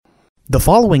The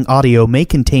following audio may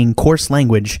contain coarse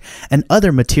language and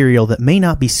other material that may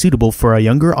not be suitable for a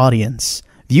younger audience.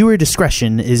 Viewer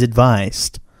discretion is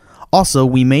advised. Also,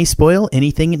 we may spoil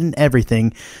anything and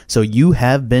everything, so you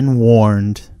have been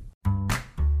warned.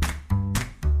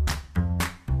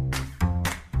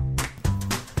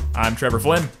 I'm Trevor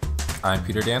Flynn. I'm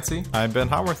Peter Dancy. I'm Ben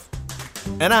Howarth.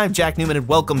 And I'm Jack Newman, and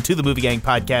welcome to the Movie Gang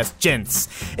Podcast. Gents,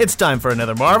 it's time for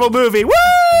another Marvel movie. Woo!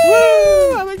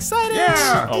 Woo! I'm excited.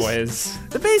 Yeah. Always.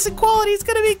 The basic quality is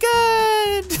going to be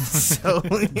good. So,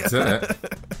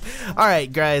 all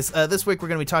right, guys. This week we're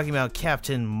going to be talking about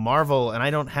Captain Marvel, and I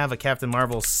don't have a Captain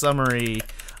Marvel summary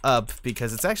up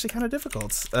because it's actually kind of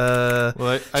difficult.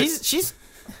 She's.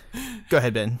 Go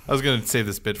ahead, Ben. I was going to save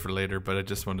this bit for later, but I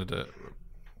just wanted to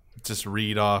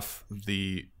read off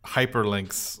the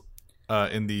hyperlinks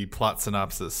in the plot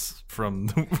synopsis from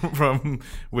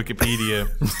Wikipedia,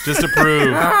 just to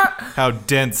prove how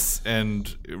dense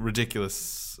and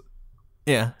ridiculous.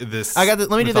 Yeah, This I got.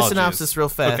 Let me do the mythology synopsis is. real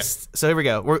fast. Okay. So here we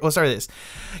go. We'll start with this.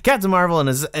 Captain Marvel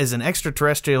is an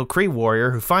extraterrestrial Kree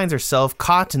warrior who finds herself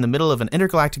caught in the middle of an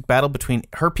intergalactic battle between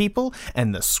her people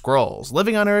and the Skrulls.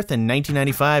 Living on Earth in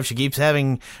 1995, she keeps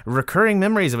having recurring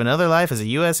memories of another life as a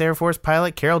U.S. Air Force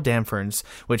pilot, Carol Danvers,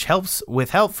 which helps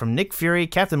with help from Nick Fury.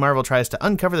 Captain Marvel tries to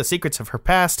uncover the secrets of her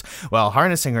past while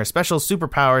harnessing her special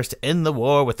superpowers to end the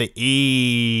war with the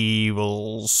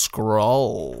evil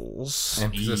Skrulls.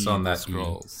 Emphasis on that Scrolls.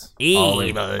 Evil.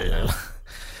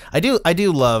 I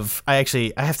do love. I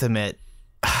have to admit,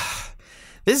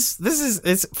 this is.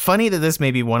 It's funny that this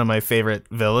may be one of my favorite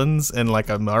villains in like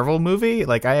a Marvel movie.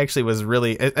 Like I actually was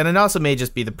really, and it also may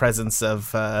just be the presence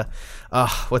of,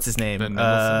 what's his name? Ben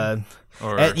Mendelsohn?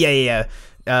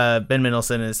 Ben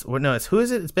Mendelsohn is. No, it's who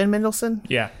is it? It's Ben Mendelsohn.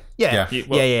 Yeah. Yeah.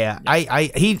 Yeah.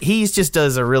 He just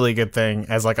does a really good thing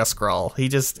as like a Skrull.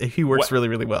 He works really,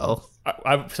 really well.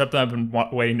 Something I've been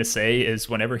waiting to say is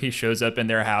whenever he shows up in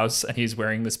their house and he's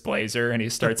wearing this blazer and he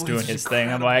starts doing his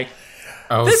thing, I'm like,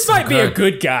 this might be a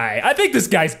good guy. I think this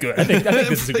guy's good. I think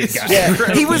this is a good guy.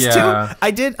 Yeah, he was Yeah. too.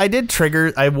 I did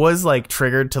trigger. I was like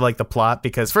triggered to like the plot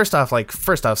because first off,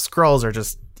 Skrulls are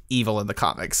just evil in the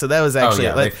comics. So that was actually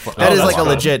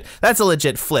that's a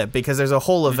legit flip because there's a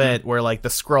whole event where like the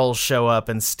Skrulls show up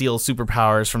and steal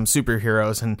superpowers from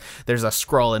superheroes, and there's a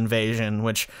Skrull invasion,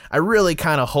 which I really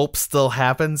kind of hope still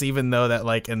happens, even though that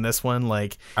like in this one,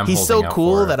 like he's so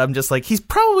cool that I'm just like he's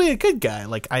probably a good guy.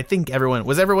 Like I think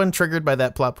everyone triggered by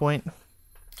that plot point.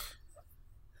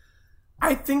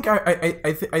 I think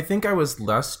I was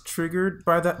less triggered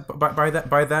by that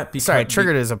because Sorry,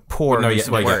 triggered is a poor use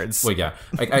of words.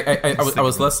 I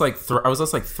was less like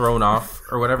thrown off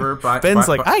or whatever. Ben's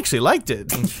I actually liked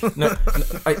it.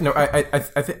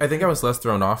 I think I was less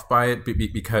thrown off by it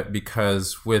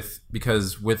because with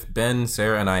Ben,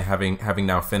 Sarah, and I having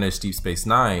now finished Deep Space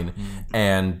Nine,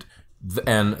 and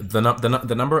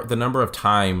the number of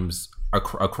times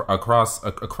across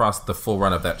the full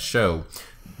run of that show.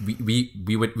 We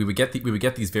would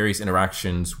get these various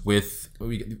interactions with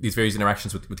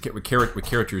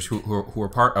characters who are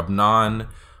part of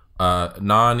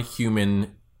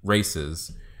non-human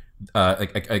races,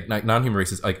 non-human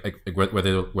races,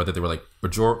 whether they were like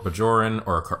Bajoran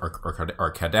or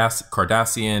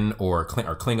Cardassian or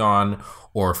Klingon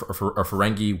or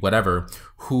Ferengi, whatever,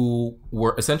 who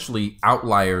were essentially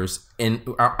outliers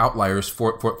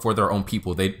for their own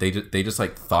people. They just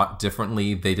like thought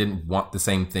differently. They didn't want the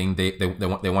same thing. They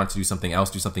wanted to do something else,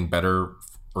 do something better,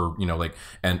 or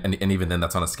and even then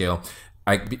that's on a scale.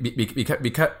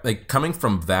 Because like coming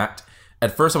from that.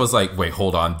 At first, I was like, "Wait,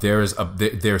 hold on. There's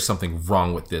something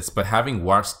wrong with this." But having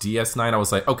watched DS9, I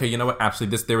was like, "Okay, you know what? Actually,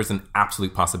 there is an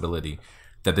absolute possibility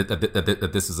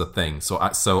that this is a thing." So I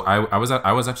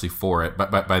was actually for it. But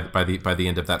by the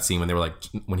end of that scene,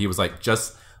 when he was like,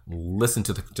 "Just listen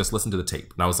to the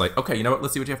tape," and I was like, "Okay, you know what?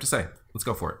 Let's see what you have to say. Let's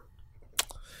go for it."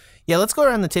 Yeah, let's go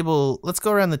around the table. Let's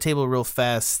go around the table real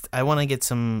fast. I want to get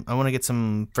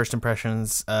some first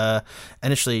impressions.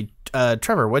 Initially,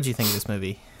 Trevor, what did you think of this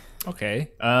movie? Okay.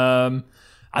 I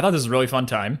thought this was a really fun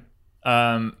time.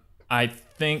 I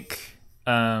think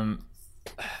the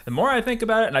more I think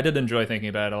about it, and I did enjoy thinking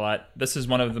about it a lot, this is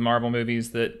one of the Marvel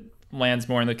movies that lands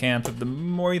more in the camp of the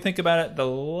more you think about it, the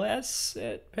less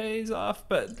it pays off.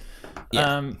 But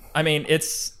I mean,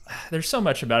 there's so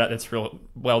much about it that's real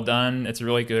well done. It's a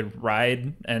really good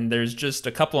ride, and there's just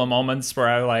a couple of moments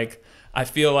where I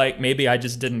feel like maybe I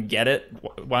just didn't get it,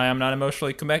 why I'm not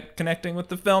emotionally connecting with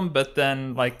the film. But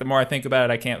then, like, the more I think about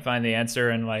it, I can't find the answer.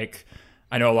 And, like,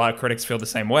 I know a lot of critics feel the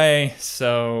same way.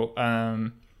 So,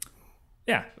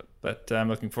 yeah. But I'm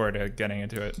looking forward to getting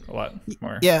into it a lot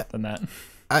more than that.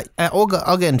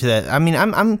 I'll get into that. I mean,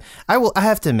 I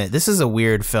have to admit, this is a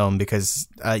weird film because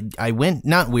I went,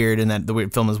 not weird in that the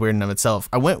weird film is weird in of itself.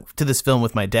 I went to this film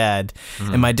with my dad,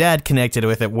 and my dad connected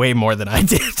with it way more than I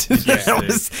did.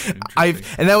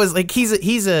 That was like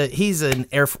he's an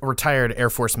retired Air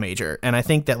Force major, and I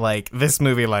think that like this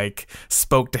movie like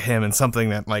spoke to him and something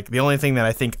that like the only thing that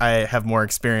I think I have more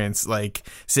experience like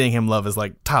seeing him love is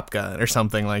like Top Gun or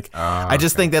something like. I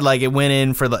just think that like it went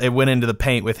into the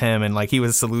paint with him, and like he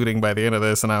was saluting by the end of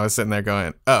this, and I was sitting there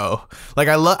going, oh, like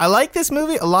I like this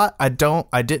movie a lot. I didn't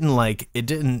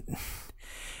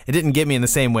get me in the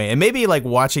same way, and maybe like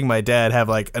watching my dad have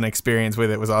like an experience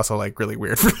with it was also like really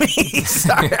weird for me.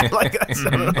 Sorry, I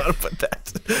don't know how to put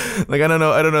that. Like I don't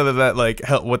know that like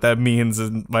what that means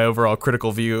in my overall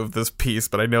critical view of this piece,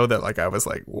 but I know that like I was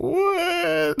like,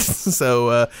 what?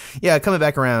 So yeah, coming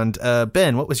back around,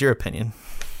 Ben, what was your opinion?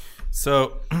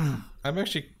 So I'm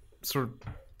actually sort of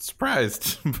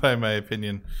surprised by my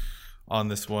opinion on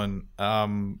this one,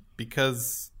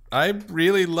 because I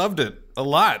really loved it a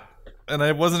lot, and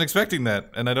I wasn't expecting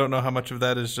that, and I don't know how much of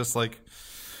that is just like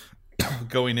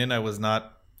going in I was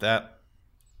not that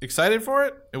excited for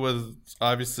it. It was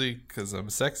obviously because I'm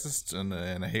a sexist and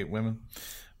I hate women,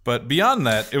 but beyond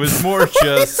that, it was more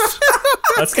just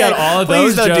let's get all of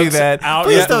those jokes out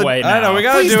of the way now. I know we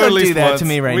gotta Please do don't at least do that once. to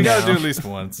me right we now. gotta do at least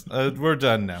once. We're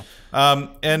done now.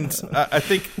 And I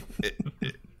think,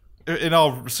 in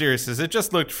all seriousness, it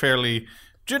just looked fairly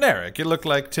generic. It looked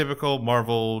like typical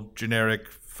Marvel generic,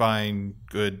 fine,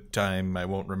 good time. I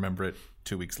won't remember it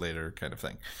 2 weeks later kind of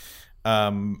thing.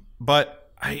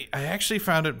 But I actually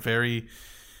found it very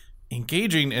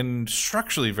engaging and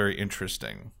structurally very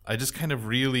interesting. I just kind of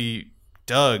really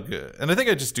dug, and I think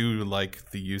I just do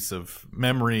like the use of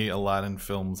memory a lot in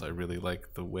films. I really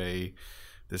like the way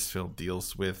this film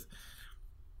deals with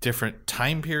different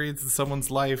time periods in someone's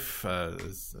life.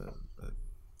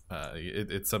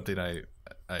 It's something I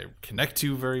connect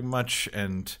to very much,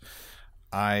 and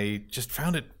I just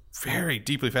found it very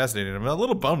deeply fascinating. I'm a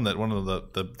little bummed that one of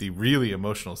the really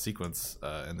emotional sequence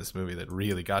in this movie that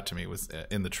really got to me was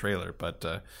in the trailer,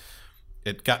 but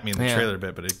it got me in the trailer a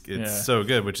bit, but it's so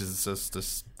good, which is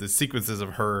just the sequences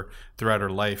of her throughout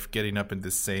her life getting up in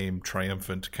this same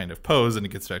triumphant kind of pose, and it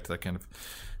gets back to that kind of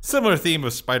similar theme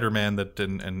of Spider-Man that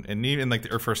and even like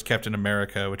the first Captain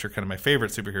America, which are kind of my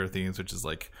favorite superhero themes, which is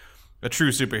like a true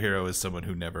superhero is someone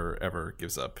who never ever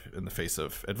gives up in the face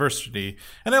of adversity.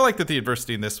 And I like that the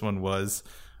adversity in this one was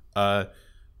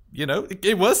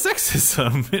it was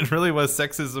sexism. It really was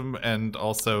sexism, and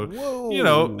also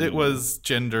it was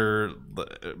gender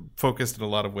focused in a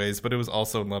lot of ways, but it was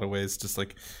also in a lot of ways just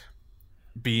like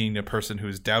being a person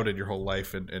who's doubted your whole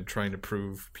life and trying to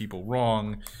prove people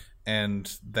wrong,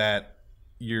 and that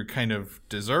you kind of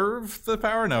deserve the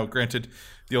power. Now, granted,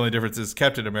 the only difference is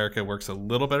Captain America works a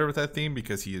little better with that theme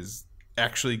because he is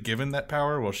actually given that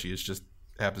power, while she is just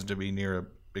happens to be near a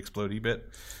explodey bit.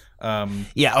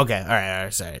 Yeah. Okay. All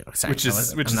right. Sorry. Which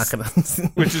is I'm not gonna.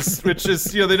 which is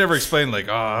they never explain like,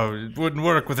 oh, it wouldn't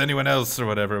work with anyone else or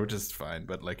whatever, which is fine.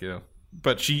 But like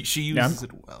but she uses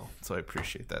it well, so I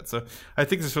appreciate that. So I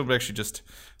think this film actually just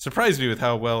surprised me with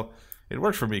how well it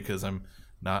worked for me, because I'm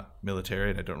not military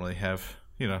and I don't really have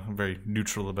I'm very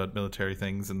neutral about military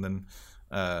things, and then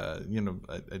I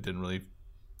didn't really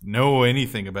know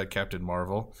anything about Captain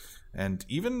Marvel. And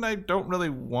even I don't really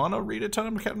want to read a ton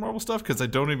of Captain Marvel stuff, because I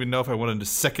don't even know if I wanted a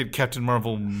second Captain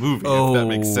Marvel movie, if that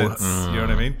makes sense. You know what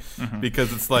I mean? Mm-hmm.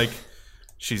 Because it's like,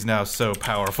 she's now so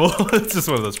powerful. It's just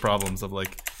one of those problems of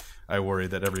like, I worry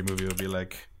that every movie will be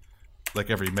like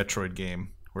every Metroid game,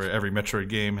 where every Metroid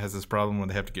game has this problem when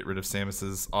they have to get rid of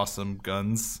Samus's awesome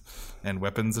guns and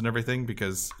weapons and everything,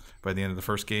 because by the end of the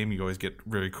first game, you always get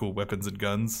very cool weapons and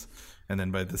guns. And then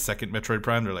by the second Metroid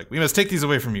Prime, they're like, we must take these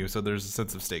away from you. So there's a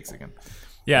sense of stakes again.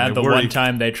 Yeah, the one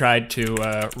time they tried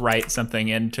to write something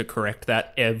in to correct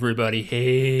that, everybody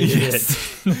hated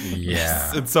it.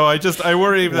 Yeah. And so I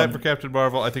worry that for Captain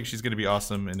Marvel, I think she's going to be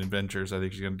awesome in Avengers. I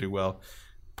think she's going to do well,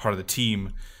 part of the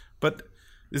team. But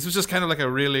this was just kind of like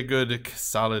a really good,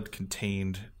 solid,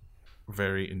 contained,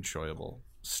 very enjoyable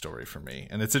story for me.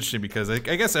 And it's interesting because I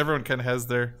guess everyone kind of has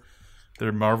their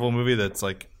Marvel movie that's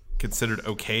like considered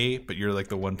okay, but you're like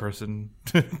the one person,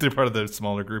 they're part of the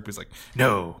smaller group who's like,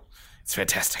 no, it's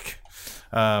fantastic.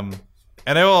 And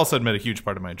I will also admit a huge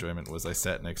part of my enjoyment was I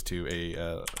sat next to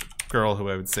a girl who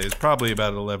I would say is probably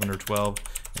about 11 or 12,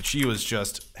 and she was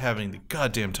just having the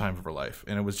goddamn time of her life,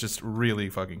 and it was just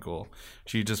really fucking cool.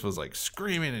 She just was like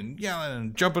screaming and yelling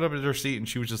and jumping up in her seat, and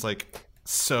she was just like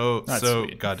so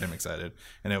sweet. Goddamn excited,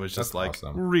 and it was just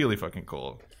awesome. Really fucking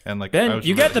cool. And like, Ben,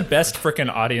 you get the best freaking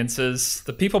audiences.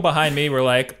 The people behind me were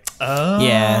like,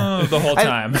 Yeah. the whole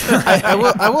time.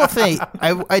 I will say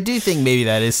I do think maybe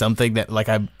that is something that like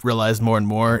I realized more and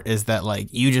more is that like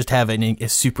you just have a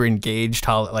super engaged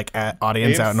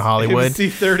audience out in Hollywood.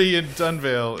 AMC 30 in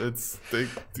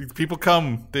Dunvale. People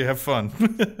come, they have fun.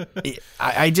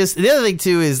 I just the other thing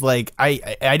too is like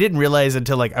I didn't realize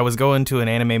until like I was going to an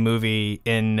anime movie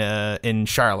in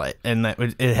Charlotte, and that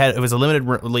it was a limited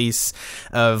release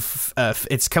of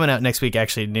it's coming out next week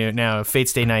actually now,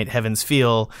 Fate's Day Night Heaven's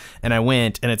Feel. And I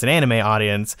went, and it's an anime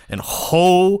audience, and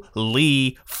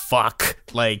holy fuck,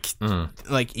 like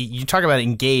you talk about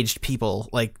engaged people,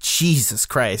 like Jesus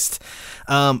Christ.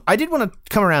 I did want to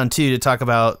come around too to talk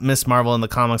about Miss Marvel in the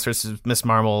comics versus Miss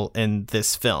Marvel in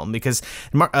this film, because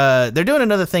they're doing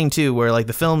another thing too, where like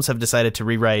the films have decided to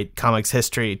rewrite comics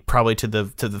history probably to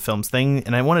the film's thing,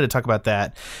 and I wanted to talk about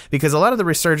that because a lot of the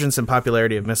resurgence and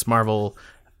popularity of Miss Marvel,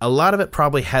 a lot of it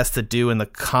probably has to do in the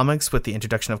comics with the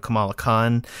introduction of Kamala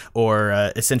Khan, or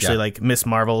essentially like Miss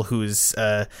Marvel, who's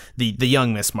the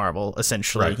young Miss Marvel,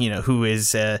 essentially, right. Who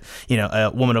is a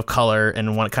woman of color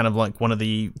and one of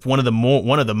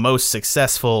the most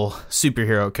successful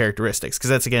superhero characteristics.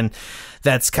 Because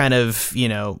that's kind of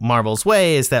Marvel's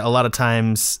way, is that a lot of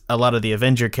times a lot of the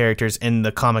Avenger characters in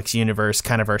the comics universe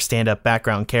kind of are stand-up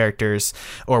background characters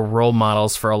or role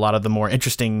models for a lot of the more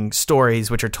interesting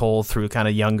stories which are told through kind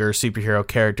of younger superhero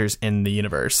characters in the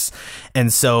universe.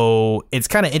 And so it's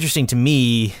kind of interesting to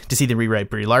me to see them rewrite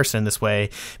Brie Larson in this way,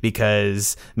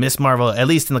 because Miss Marvel, at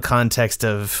least in the context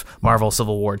of Marvel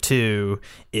Civil War 2,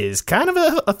 is kind of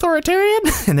authoritarian.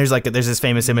 And there's this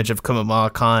famous image of Kamala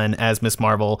Khan as Miss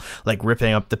Marvel, like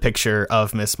ripping up the picture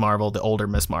of Miss Marvel, the older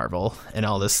Miss Marvel, and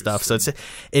all this stuff. So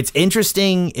it's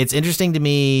interesting. It's interesting to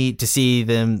me to see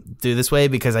them do this way,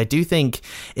 because I do think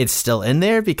it's still in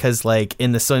there, because like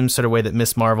in the same sort of way that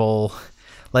Miss Marvel,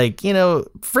 like,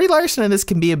 Brie Larson in this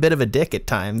can be a bit of a dick at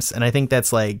times, and I think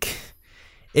that's like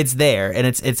it's there, and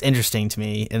it's interesting to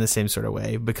me in the same sort of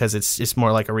way, because it's just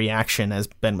more like a reaction, as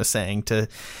Ben was saying, to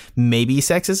maybe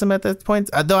sexism at that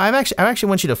point. Though I actually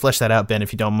want you to flesh that out, Ben,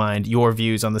 if you don't mind, your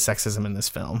views on the sexism in this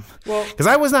film. Well, because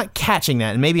I was not catching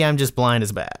that, and maybe I'm just blind as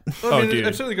a bat. Well, I mean,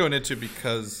 I'm certainly going into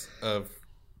because of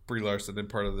Brie Larson and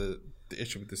part of the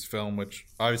issue with this film, which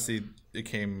obviously it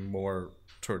came more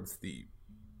towards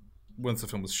once the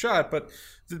film was shot, but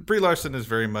Brie Larson is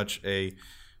very much a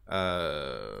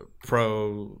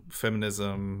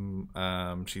pro-feminism.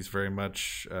 She's very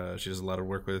much she does a lot of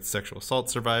work with sexual assault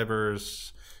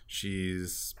survivors.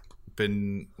 She's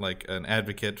been like an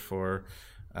advocate for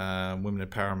women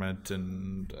empowerment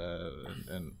and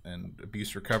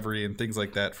abuse recovery and things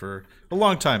like that for a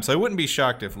long time. So I wouldn't be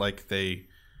shocked if like they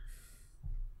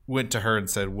went to her and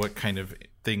said, what kind of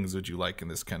things would you like in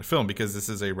this kind of film? Because this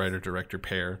is a writer-director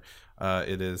pair.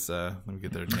 It is let me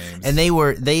get their names. And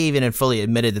they even had fully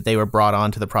admitted that they were brought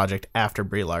onto the project after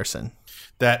Brie Larson.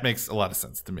 That makes a lot of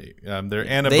sense to me. They're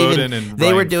Anna Boden and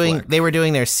they Ryan Fleck. They were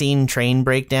doing their scene train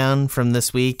breakdown from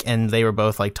this week, and they were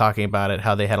both like talking about it,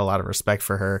 how they had a lot of respect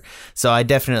for her. So I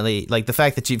definitely like the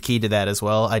fact that you've keyed to that as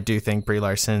well. I do think Brie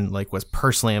Larson like was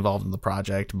personally involved in the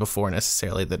project before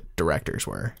necessarily the directors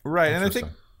were. Right, and I think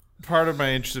part of my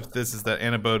interest with this is that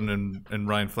Anna Boden and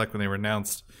Ryan Fleck, when they were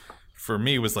announced, for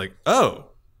me was like,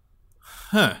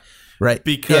 right,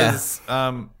 because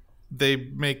they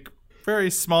make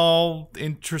very small,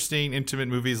 interesting, intimate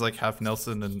movies like Half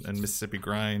Nelson and Mississippi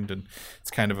Grind, and it's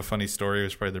kind of a funny story. It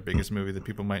was probably their biggest movie that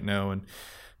people might know, and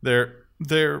they're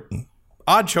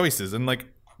odd choices, and like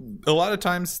a lot of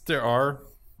times there are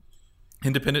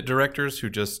independent directors who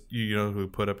just who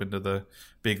put up into the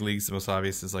big leagues. The most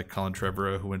obvious is like Colin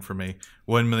Trevorrow, who went from a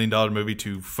 $1 million movie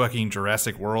to fucking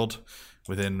Jurassic World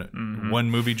within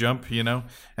one movie jump, and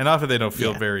often they don't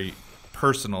feel very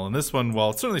personal. And this one,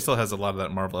 while it certainly still has a lot of that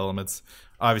Marvel elements,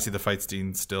 obviously the fight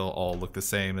scenes still all look the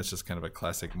same. It's just kind of a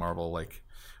classic Marvel, like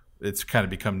it's kind of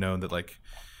become known that like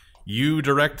you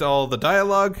direct all the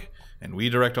dialogue and we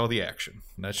direct all the action.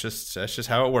 And that's just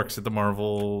how it works at the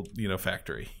Marvel,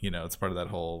 factory. It's part of that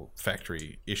whole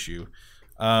factory issue.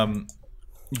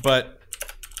 But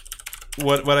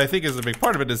what I think is a big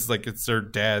part of it is like it's her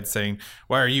dad saying,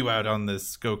 "Why are you out on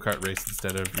this go-kart race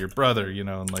instead of your brother?"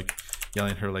 And like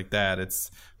yelling at her like that. It's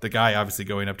the guy obviously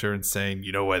going up to her and saying,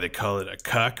 "You know why they call it a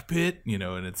cockpit?"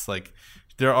 And it's like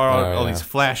there are all these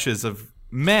flashes of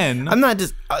men. I'm not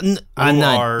saying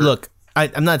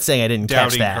I didn't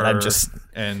catch that. Her, I'm just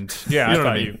I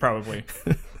thought you probably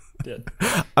did.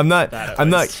 I'm not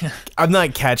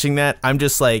catching that. I'm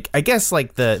just like I guess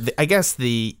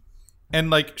the and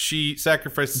like she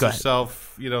sacrifices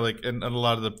herself, and a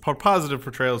lot of the positive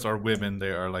portrayals are women.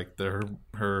 They are like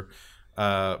her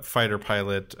fighter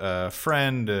pilot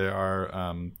friend,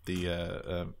 the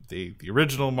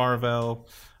original Marvel,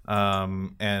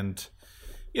 and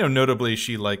notably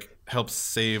she like helps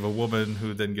save a woman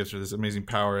who then gives her this amazing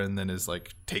power and then is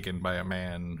like taken by a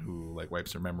man who like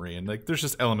wipes her memory, and like there's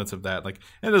just elements of that, like,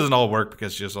 and it doesn't all work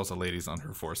because she has also ladies on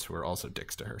her force who are also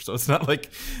dicks to her, so it's not like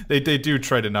they do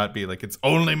try to not be like it's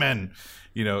only men,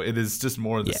 it is just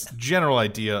more this general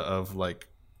idea of like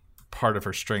part of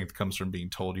her strength comes from being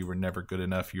told you were never good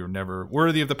enough, you were never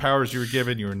worthy of the powers you were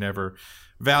given, you were never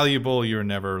valuable, you were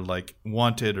never like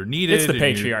wanted or needed. It's the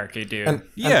patriarchy, dude.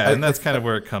 And that's kind of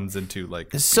where it comes into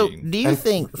like. So being, do you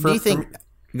think?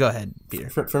 Go ahead, Peter.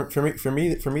 For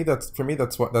me,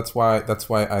 that's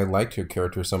why I liked her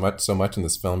character so much in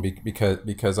this film,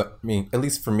 because I mean, at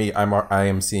least for me, I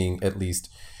am seeing at least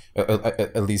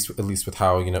with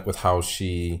how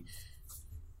she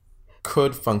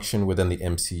could function within the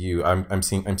MCU. I'm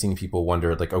seeing people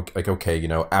wonder like okay,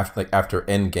 after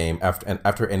Endgame,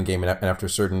 after Endgame, and after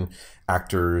certain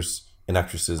actors and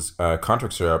actresses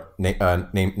contracts are up,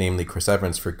 namely Chris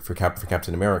Evans for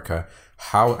Captain America.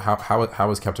 How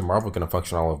is Captain Marvel going to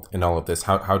function in all of this?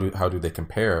 How do they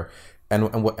compare? And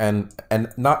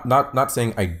not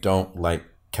saying I don't like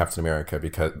Captain America,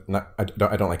 because I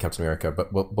don't like Captain America,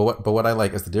 but what I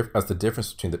like is the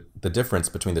difference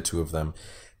between the two of them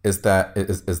is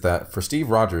that for Steve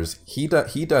Rogers, he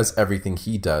does everything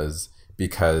he does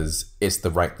because it's the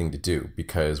right thing to do.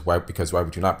 Because why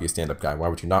would you not be a stand-up guy? Why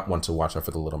would you not want to watch out for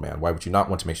the little man? Why would you not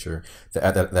want to make sure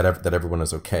that everyone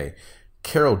is okay?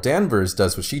 Carol Danvers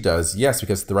does what she does, yes,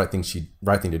 because it's the right thing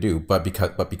to do, but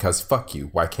because fuck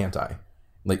you, why can't I?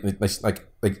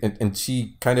 And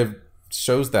she kind of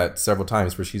shows that several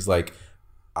times where she's like,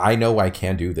 I know I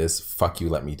can do this, fuck you,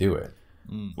 let me do it.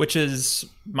 Which is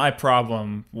my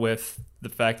problem with the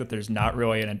fact that there's not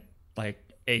really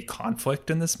a conflict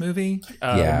in this movie.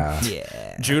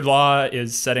 Jude Law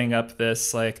is setting up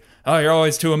this like, oh, you're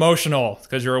always too emotional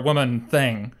because you're a woman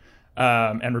thing,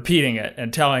 and repeating it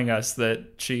and telling us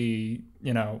that she,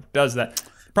 does that.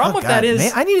 Problem with that is,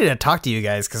 man, I needed to talk to you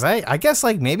guys because I guess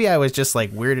like maybe I was just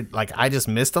like weirded, like I just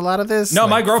missed a lot of this. No, like,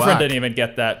 my girlfriend didn't even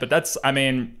get that, but that's, I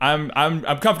mean,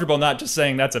 I'm comfortable not just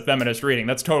saying that's a feminist reading.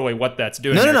 That's totally what that's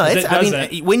doing. No. I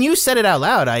mean, when you said it out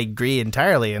loud, I agree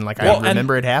entirely, and I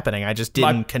remember it happening. I just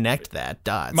didn't connect that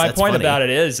dots. My point about it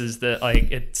is that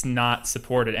like it's not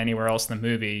supported anywhere else in the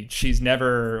movie. She's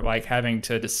never like having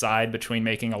to decide between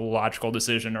making a logical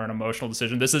decision or an emotional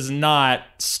decision. This is not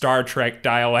Star Trek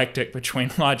dialectic between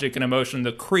logic and emotion.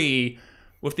 The Kree,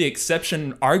 with the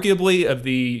exception arguably of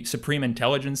the Supreme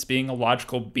Intelligence being a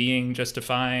logical being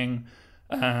justifying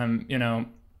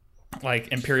like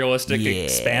imperialistic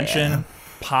expansion,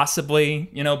 possibly,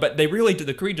 but they really do.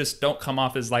 The Kree just don't come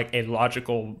off as like a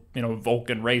logical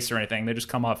Vulcan race or anything. They just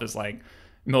come off as like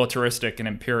militaristic and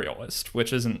imperialist,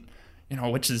 which isn't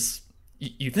which is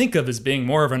you think of as being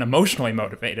more of an emotionally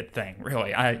motivated thing,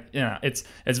 really. It's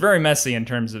very messy in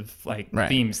terms of like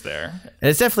themes there. And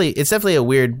it's definitely a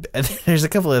weird. There's a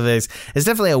couple of things. It's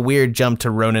definitely a weird jump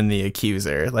to Ronan the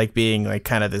Accuser, like being like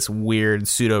kind of this weird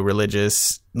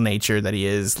pseudo-religious nature that he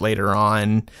is later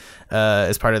on,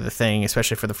 as part of the thing,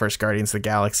 especially for the first Guardians of the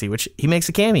Galaxy, which he makes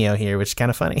a cameo here, which is kind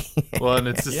of funny. Well, and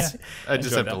it's just I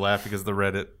just have to laugh because the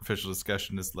Reddit official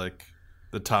discussion is like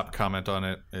the top comment on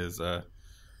it is.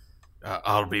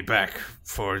 I'll be back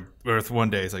for Earth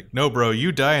one day. It's like, no, bro,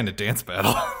 you die in a dance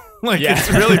battle. It's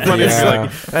really funny. It's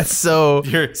like, that's so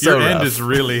your rough. end is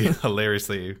really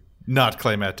hilariously not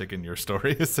climactic in your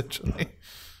story, essentially.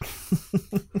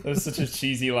 It was such a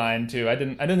cheesy line too. I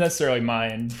didn't necessarily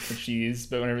mind the cheese,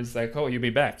 but when it was like, oh, you'll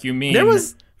be back, you mean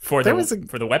for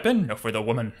the weapon? No, for the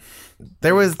woman.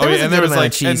 There was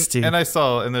like cheese too. And I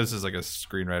saw, and this is like a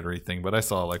screenwritery thing, but I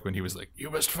saw like when he was like, "You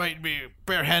must fight me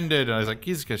barehanded," and I was like,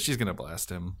 she's gonna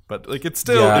blast him, but like it's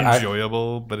still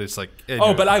enjoyable. But it's like,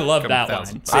 but I love that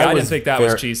line. See, I didn't think that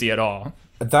was cheesy at all.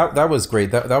 That was great.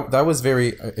 That was very.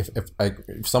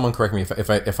 If someone correct me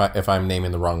if I'm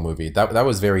naming the wrong movie. That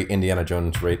was very Indiana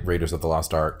Jones Raiders of the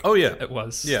Lost Ark. Oh yeah, it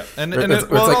was. Yeah, and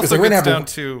it also gets down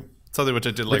to something which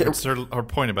I did like. It's her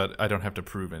point about I don't have to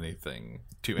prove anything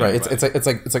to anybody. Right.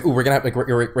 It's like ooh, we're gonna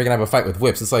have a fight with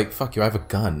whips. It's like fuck you, I have a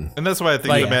gun. And that's why I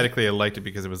think thematically I liked it,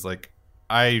 because it was like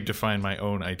I define my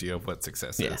own idea of what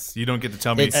success is. You don't get to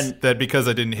tell me that because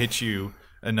I didn't hit you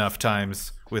enough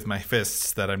times with my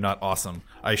fists that I'm not awesome.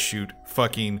 I shoot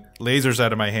fucking lasers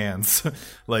out of my hands.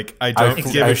 Like I don't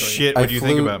give a shit what you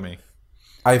think about me.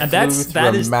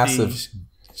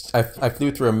 I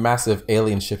flew through a massive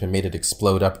alien ship and made it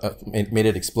explode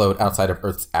outside of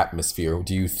Earth's atmosphere.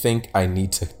 Do you think I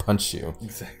need to punch you?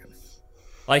 Exactly.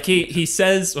 Like he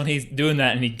says when he's doing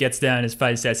that and he gets down his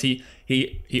fight says he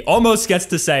almost gets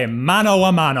to say mano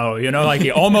a mano, like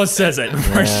he almost says it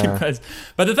before she plays.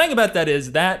 But the thing about that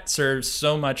is that serves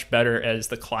so much better as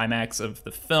the climax of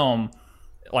the film,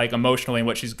 like emotionally, and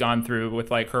what she's gone through with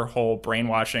like her whole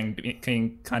brainwashing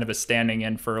being kind of a standing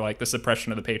in for like the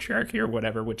suppression of the patriarchy or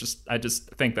whatever, which is, I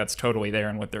just think that's totally there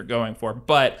in what they're going for.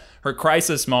 But her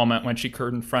crisis moment when she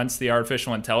confronts the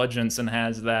artificial intelligence and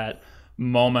has that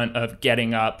moment of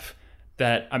getting up,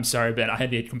 that, I'm sorry, Ben, I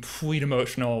had the complete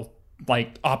emotional,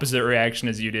 like, opposite reaction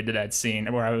as you did to that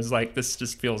scene, where I was like, this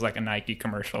just feels like a Nike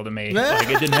commercial to me. Like,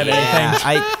 it didn't have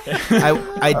anything.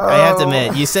 I have to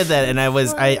admit, you said that, and I'm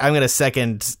gonna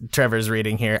second Trevor's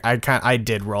reading here. I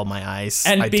did roll my eyes,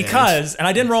 and I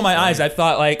didn't roll my eyes. I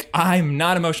thought, like, I'm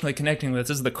not emotionally connecting with this.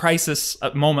 This is the crisis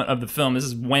moment of the film. This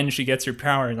is when she gets her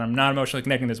powers. I'm not emotionally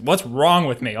connecting with this. What's wrong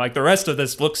with me? Like, the rest of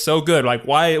this looks so good. Like,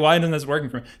 why isn't this working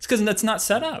for me? It's because it's not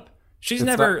set up. She's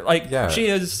never she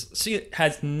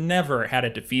has never had a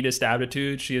defeatist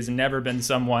attitude. She has never been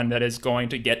someone that is going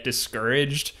to get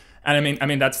discouraged. And I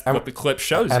mean that's what the clip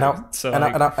shows. And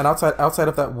outside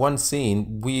of that one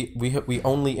scene, we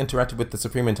only interacted with the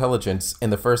Supreme Intelligence in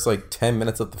the first 10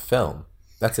 minutes of the film.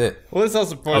 That's it. Well, this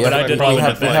also we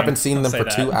haven't seen them for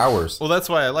 2 hours. Well, that's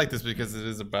why I like this, because it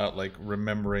is about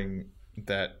remembering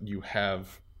that you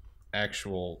have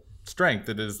actual strength.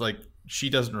 It is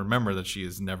she doesn't remember that she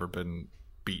has never been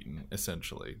beaten,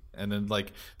 essentially. And then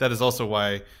that is also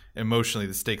why emotionally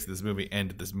the stakes of this movie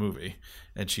ended this movie.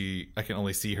 And I can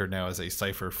only see her now as a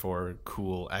cipher for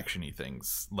cool actiony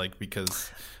things.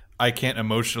 Because I can't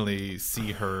emotionally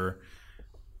see her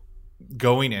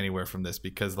going anywhere from this,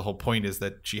 because the whole point is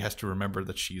that she has to remember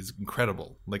that she's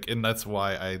incredible. And that's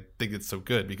why I think it's so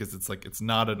good, because it's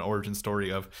not an origin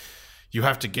story of you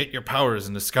have to get your powers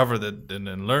and discover that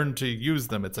and learn to use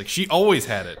them. It's she always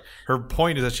had it. Her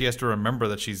point is that she has to remember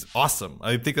that she's awesome.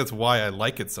 I think that's why I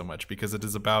like it so much, because it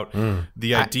is about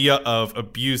the idea of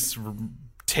abuse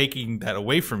taking that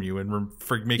away from you and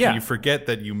making you forget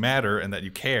that you matter and that you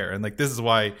care. And this is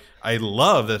why I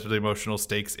love that the emotional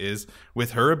stakes is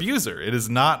with her abuser. It is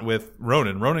not with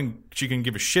Ronan. Ronan, she can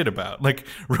give a shit about.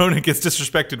 Ronan gets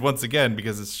disrespected once again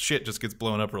because his shit just gets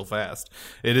blown up real fast.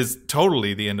 It is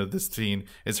totally the end of this scene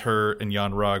is her and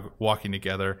Jan Rog walking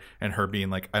together and her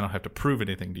being I don't have to prove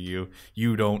anything to you.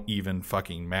 You don't even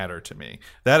fucking matter to me.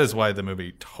 That is why the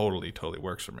movie totally, totally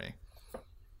works for me.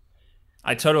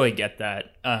 I totally get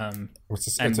that.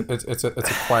 It's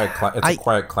a quiet climax.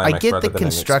 I get rather the than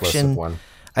construction. An one.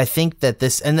 I think that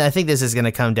this is going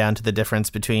to come down to the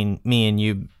difference between me and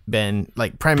you, Ben.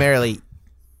 Primarily,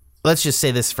 let's just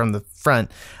say this from the front.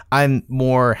 I'm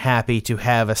more happy to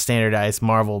have a standardized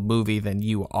Marvel movie than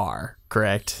you are.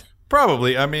 Correct?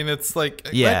 Probably. I mean, it's when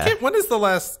is the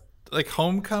last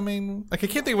Homecoming? I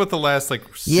can't think of what the last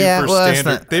super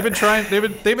standard. They've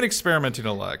been experimenting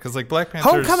a lot, because Black Panther.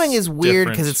 Homecoming is weird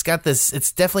because it's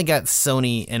definitely got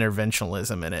Sony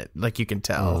interventionism in it. You can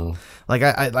tell. I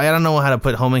don't know how to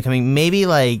put Homecoming. Maybe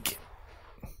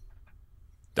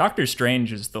Doctor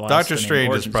Strange is the last. Doctor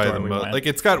Strange is probably the most.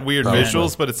 It's got weird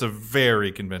visuals, but it's a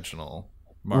very conventional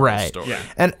Marvel story.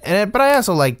 Yeah. But I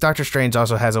also Doctor Strange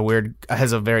also has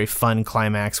a very fun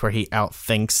climax where he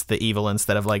outthinks the evil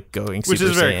instead of going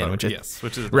Super Saiyan,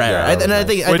 which is right. And I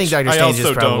think Doctor Strange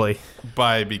is probably don't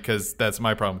buy, because that's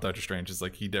my problem with Doctor Strange is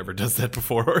he never does that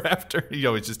before or after. He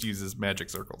always just uses magic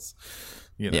circles.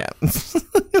 Yeah,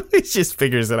 he just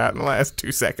figures it out in the last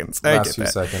 2 seconds.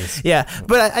 Seconds. Yeah,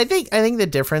 but I think the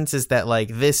difference is that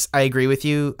this. I agree with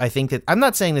you. I think that I'm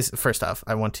not saying this. First off,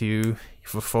 I want to,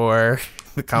 before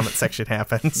the comment section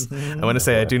happens, I want to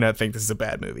say I do not think this is a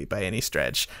bad movie by any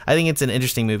stretch. I think it's an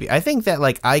interesting movie. I think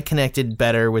that I connected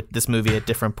better with this movie at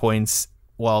different points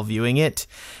while viewing it,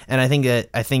 and I think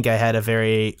I had a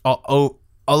very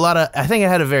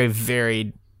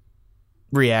varied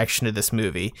reaction to this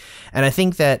movie. And I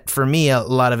think that for me, a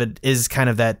lot of it is kind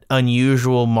of that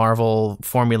unusual Marvel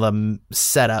formula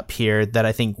setup here that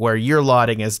I think where you're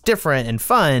lauding as different and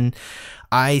fun,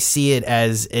 I see it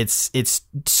as it's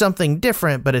something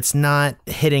different, but it's not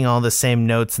hitting all the same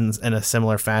notes in a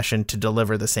similar fashion to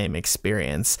deliver the same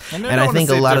experience. And I think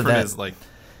a lot of that is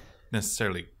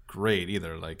necessarily great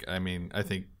either. I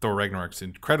think Thor Ragnarok's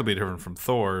incredibly different from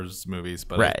Thor's movies,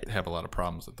 but I have a lot of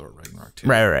problems with Thor Ragnarok too.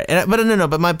 Right.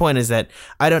 But my point is that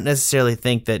I don't necessarily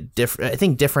think that I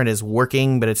think different is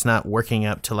working, but it's not working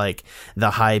up to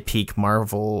the high peak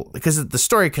Marvel, because the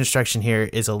story construction here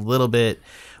is a little bit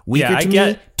weaker to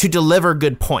me to deliver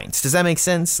good points. Does that make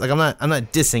sense? I'm not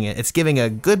dissing it. It's giving a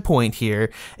good point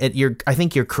here. I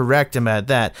think you're correct about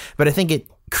that, but I think it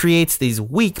creates these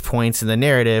weak points in the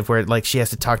narrative where like she has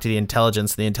to talk to the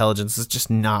intelligence. The intelligence is just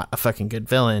not a fucking good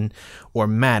villain or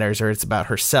matters, or it's about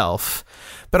herself.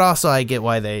 But also I get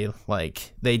why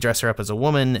they dress her up as a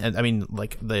woman. And I mean,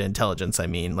 like the intelligence, I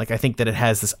mean, like I think that it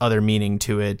has this other meaning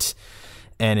to it,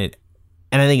 and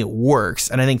I think it works,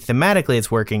 and I think thematically it's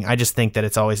working. I just think that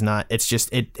it's always not. It's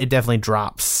just it definitely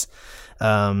drops.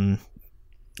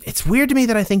 It's weird to me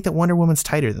that I think that Wonder Woman's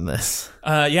tighter than this.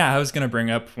 Yeah, I was gonna bring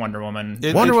up Wonder Woman.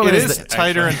 Wonder Woman it is is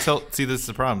tighter until. See, this is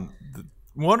the problem.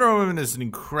 Wonder Woman is an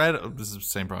incredible. This is the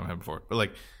same problem I had before, but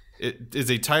like it is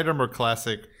a tighter, more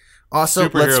classic. Also,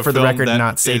 superhero let's for the film record that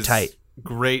not say is tight.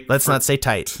 Great. Let's not say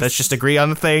tight. Let's just agree on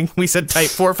the thing. We said tight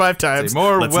 4 or 5 times. A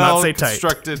more let's not say tight.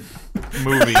 well-constructed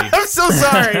movie. I'm so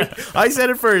sorry. I said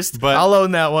it first, but I'll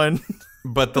own that one.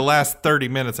 But the last 30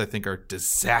 minutes, I think, are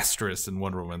disastrous in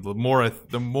Wonder Woman. The more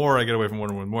I get away from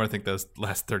Wonder Woman, the more I think those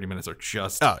last 30 minutes are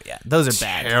just those are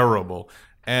bad. Terrible.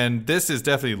 And this is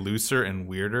definitely looser and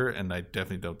weirder, and I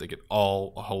definitely don't think it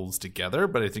all holds together.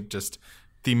 But I think just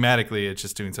thematically, it's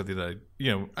just doing something that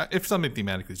if something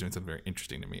thematically is doing something very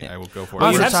interesting to me, I will go for it.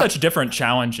 Well, you have such different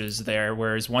challenges there,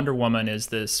 whereas Wonder Woman is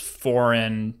this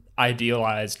foreign,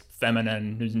 idealized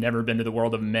feminine who's never been to the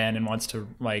world of men and wants to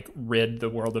like rid the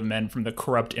world of men from the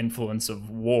corrupt influence of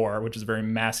war, which is a very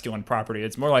masculine property.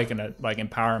 It's more like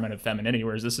empowerment of femininity,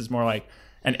 whereas this is more like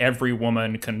an every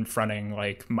woman confronting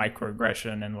like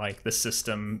microaggression and like the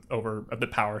system over of the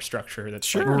power structure that's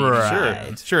sure.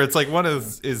 It's like one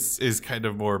is kind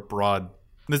of more broad.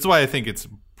 That's why I think it's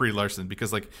Brie Larson,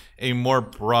 because like a more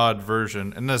broad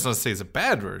version, and that's not to say it's a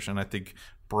bad version. I think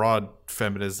broad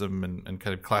feminism and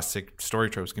kind of classic story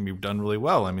tropes can be done really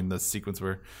well. I mean, the sequence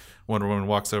where Wonder Woman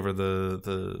walks over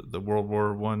the World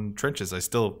War I trenches, I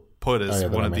still put as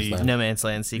one of the No Man's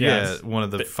Land sequence. Yeah, one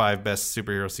of the 5 best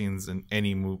superhero scenes in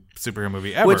any superhero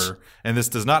movie ever. And this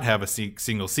does not have a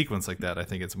single sequence like that. I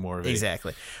think it's more of a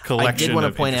collection of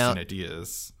interesting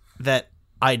ideas. That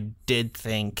I did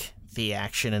think the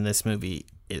action in this movie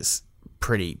is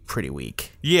pretty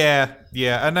weak. Yeah,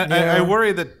 and I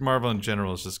worry that Marvel in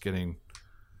general is just getting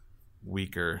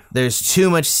weaker. There's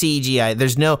too much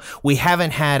CGI. We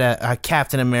haven't had a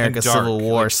Captain America Civil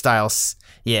War style.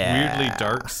 Weirdly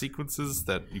dark sequences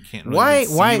that you can't really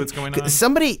see what's going on.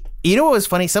 Somebody, you know what was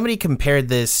funny? Somebody compared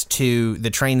this to the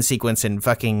train sequence in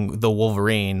fucking The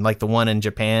Wolverine, like the one in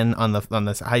Japan on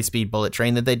the high-speed bullet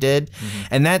train that they did. Mm-hmm.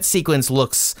 And that sequence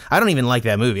looks, I don't even like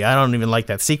that movie. I don't even like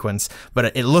that sequence,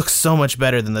 but it looks so much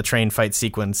better than the train fight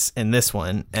sequence in this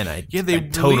one. And I totally agree with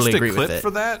it. They released a clip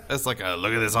for that. It's like,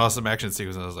 look at this awesome action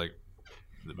sequence. And I was like,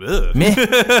 meh.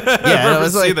 Yeah,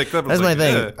 that's my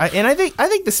thing. I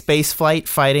think the space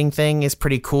fighting thing is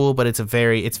pretty cool, but it's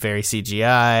very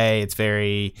CGI.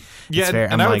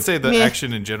 I would say the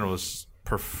action in general is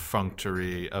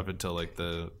perfunctory up until like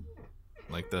the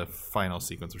final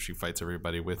sequence where she fights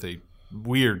everybody with a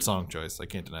weird song choice. I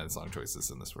can't deny the song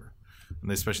choices in this were. And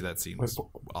especially that scene was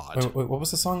odd. Wait, what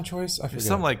was the song choice? I forget.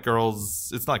 Some like girls.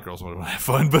 It's not girls want to have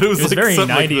fun, but it was like very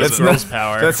 90s girls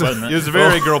power. Wasn't it? It was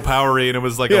very girl powery, and it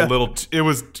was like a little. It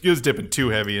was dipping too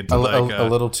heavy into a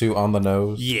little too on the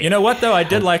nose. Yeah. You know what though? I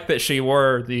did like that she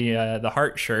wore the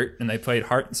Heart shirt, and they played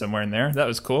Heart somewhere in there. That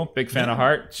was cool. Big fan of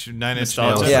Heart. 9 Inch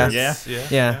Nails.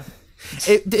 Yeah.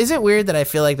 Is it weird that I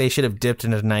feel like they should have dipped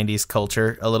into 90s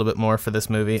culture a little bit more for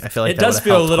this movie? I feel like it does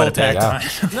feel a little tactile.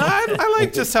 No, I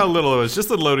like just how little it was. Just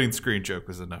the loading screen joke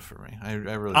was enough for me.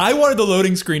 I wanted the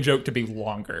loading screen joke to be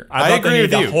longer. I thought they needed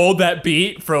to hold that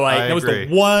beat for that was the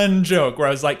one joke where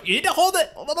I was like, you need to hold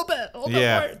it a little bit. Hold it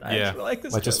more. I actually like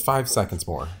this. Like just 5 seconds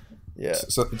more. Yeah.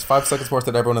 So it's 5 seconds more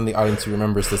that everyone in the audience who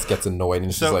remembers this gets annoyed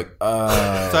and it's just like, So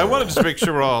I want to just make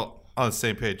sure we're all on the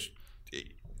same page.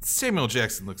 Samuel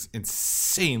Jackson looks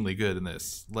insanely good in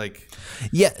this.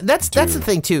 That's the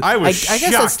thing too. I was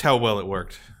shocked how well it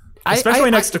worked, especially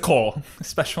next to Cole,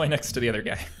 especially next to the other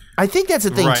guy. I think that's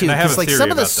the thing too, because like some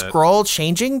of the scroll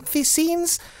changing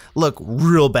scenes look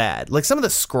real bad. Like some of the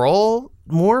scroll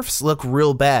morphs look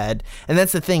real bad, and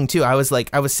that's the thing too. I was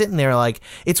sitting there like,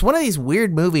 it's one of these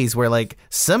weird movies where like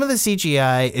some of the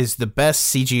CGI is the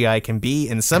best CGI can be,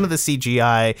 and some of the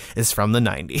CGI is from the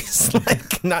 90s,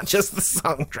 like not just the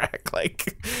soundtrack.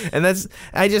 Like, and that's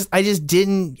I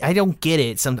don't get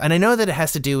it. And I know that it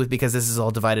has to do with because this is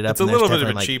all divided up. It's a little bit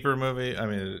of a cheaper movie. I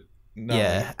mean. No.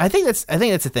 Yeah, I think that's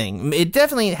a thing. It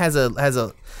definitely has a.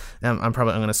 I'm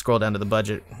going to scroll down to the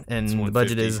budget, and the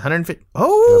budget is 150.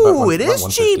 Oh, it is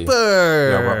cheaper.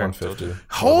 Yeah, about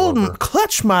 150.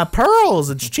 Clutch my pearls.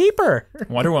 It's cheaper.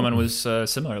 Wonder Woman was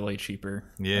similarly cheaper.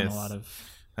 Yes. Than a lot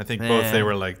of. I think both they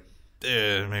were like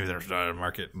maybe there's not a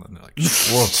market. And they're like,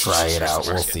 We'll try it out.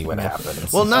 We'll see what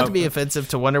happens. Well, not to be offensive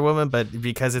to Wonder Woman, but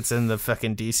because it's in the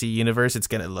fucking DC universe, it's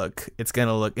gonna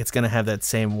have that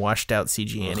same washed out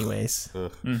CG anyways.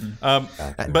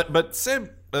 But Sam,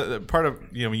 part of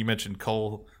you mentioned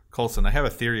Coulson. I have a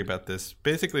theory about this.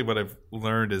 Basically, what I've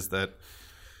learned is that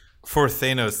for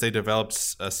Thanos, they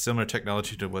developed a similar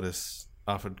technology to what is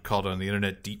often called on the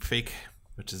internet deepfake,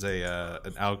 which is an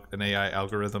AI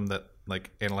algorithm that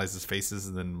like analyzes faces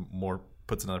and then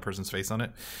puts another person's face on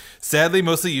it. Sadly,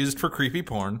 mostly used for creepy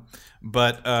porn,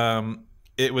 but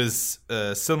it was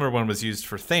a similar one was used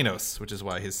for Thanos, which is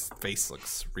why his face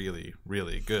looks really,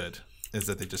 really good. Is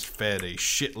that they just fed a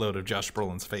shitload of Josh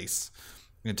Brolin's face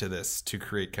into this to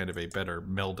create kind of a better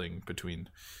melding between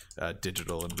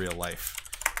digital and real life.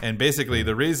 And basically,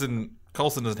 the reason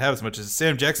Coulson doesn't have as much is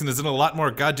Sam Jackson is in a lot more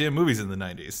goddamn movies in the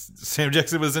 90s. Sam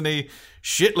Jackson was in a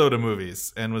shitload of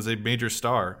movies and was a major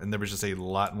star, and there was just a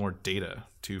lot more data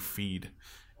to feed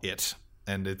it.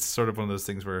 And it's sort of one of those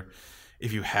things where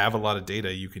if you have a lot of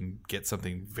data, you can get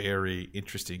something very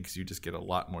interesting because you just get a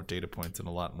lot more data points and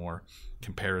a lot more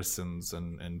comparisons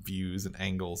and views and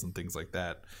angles and things like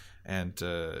that. And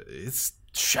it's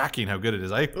shocking how good it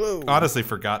is. I honestly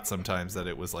forgot sometimes that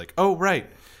it was like, oh,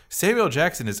 right, Samuel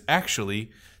Jackson is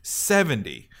actually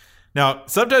 70. Now,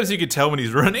 sometimes you can tell when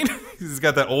he's running. He's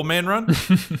got that old man run.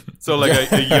 So,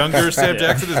 like, a younger Sam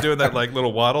Jackson is doing that, like,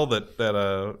 little waddle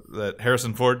that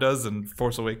Harrison Ford does in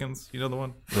Force Awakens. You know the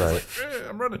one? Right. Like,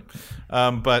 I'm running.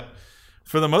 But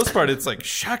for the most part, it's, like,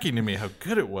 shocking to me how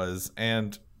good it was.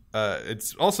 And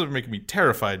it's also making me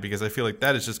terrified because I feel like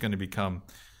that is just going to become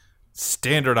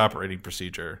standard operating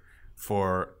procedure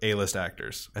for A-list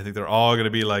actors. I think they're all going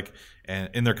to be like, and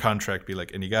in their contract be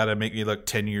like, and you got to make me look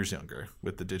 10 years younger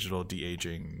with the digital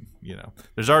de-aging,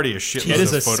 There's already a shitload It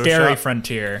is of a Photoshop, scary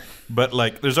frontier. but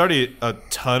like there's already a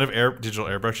ton of digital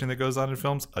airbrushing that goes on in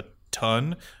films, a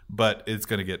ton, but it's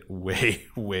going to get way,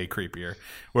 way creepier.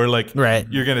 Where like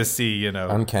you're going to see,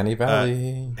 Uncanny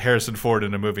Valley. Harrison Ford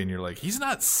in a movie and you're like, he's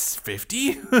not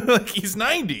 50, like he's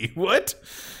 90. What?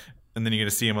 And then you're going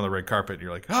to see him on the red carpet and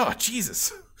you're like, oh,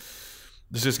 Jesus.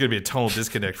 There's just going to be a total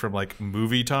disconnect from like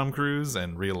movie Tom Cruise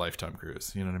and real life Tom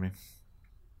Cruise. You know what I mean?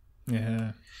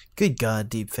 Yeah. Good God,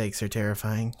 deepfakes are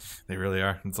terrifying. They really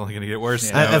are. It's only going to get worse.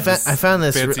 Yeah. I found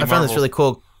this Marvel. really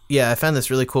cool. Yeah, I found this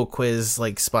really cool quiz,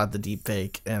 like spot the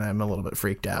deepfake, and I'm a little bit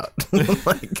freaked out.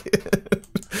 Like,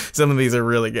 some of these are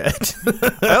really good.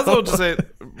 I also want to say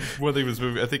one thing with this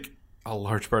movie, I think a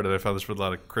large part of it, I found this with a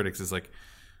lot of critics, is like,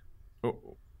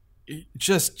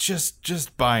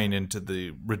 just buying into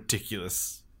the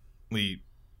ridiculously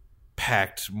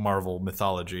packed Marvel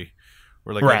mythology.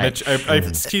 Where like I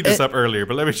teed this up earlier,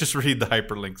 but let me just read the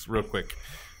hyperlinks real quick.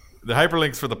 The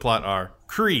hyperlinks for the plot are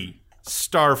Kree,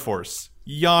 Star Force,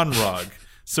 Yon-Rog,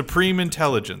 Supreme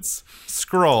Intelligence,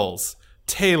 Skrulls,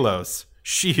 Talos,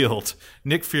 S.H.I.E.L.D.,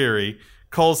 Nick Fury,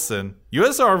 Coulson,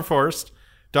 U.S. Armed Force,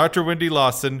 Dr. Wendy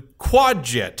Lawson,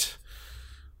 Quadjet,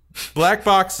 Black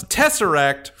Box,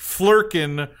 Tesseract,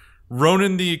 Flurkin,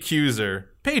 Ronan the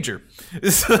Accuser, Pager.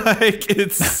 It's like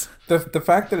it's the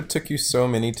fact that it took you so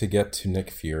many to get to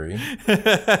Nick Fury.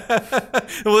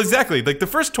 Well, exactly. Like the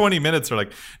first 20 minutes are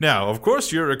like, now, of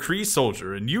course, you're a Kree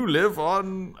soldier and you live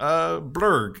on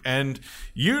Blurg, and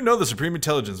you know the Supreme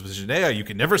Intelligence, which is an AI you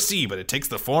can never see, but it takes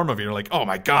the form of you. You're like, oh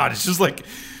my God, it's just like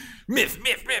myth.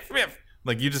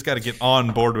 Like you just got to get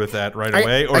on board with that right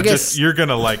away, or just you're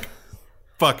gonna like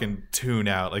fucking tune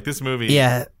out. Like this movie.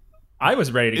 Yeah. I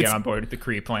was ready to get on board with the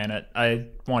Kree planet. I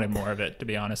wanted more of it, to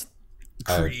be honest.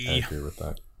 I agree with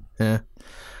that. Yeah.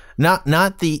 Not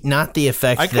the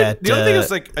effect that the only thing is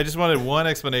like I just wanted one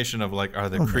explanation of like, are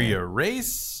the Kree a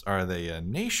race? Are they a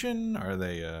nation? Are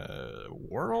they a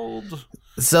world?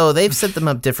 So they've set them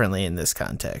up differently in this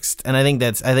context, and I think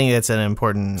that's an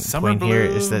important point here.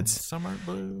 Is that some are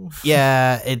blue?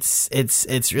 Yeah, it's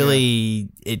really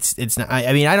it's not.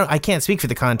 I mean, I can't speak for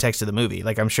the context of the movie.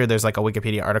 Like I'm sure there's like a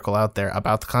Wikipedia article out there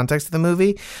about the context of the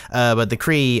movie, but the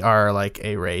Kree are like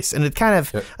a race, and it kind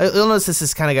of you'll notice this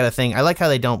has kind of got a thing. I like how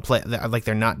they don't play like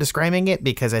they're not describing it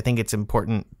because I think it's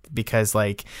important because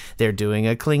like they're doing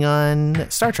a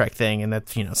Klingon Star Trek thing, and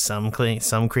that's some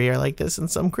Kree are like this and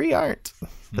some Kree aren't.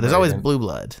 But there's always blue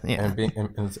blood, yeah. And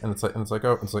it's like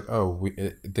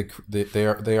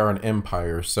they are an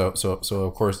empire, so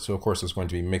of course there's going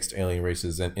to be mixed alien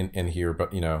races in here,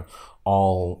 but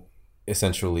all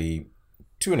essentially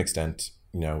to an extent,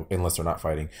 unless they're not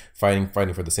fighting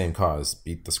for the same cause,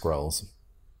 beat the Skrulls.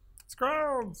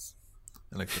 Skrulls.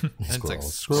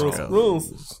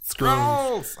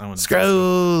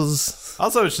 Skrulls.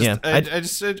 Also, it's just I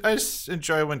just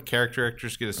enjoy when character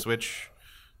actors get a switch.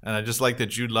 And I just like that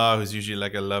Jude Law, who's usually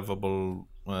like a lovable,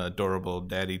 adorable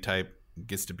daddy type,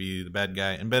 gets to be the bad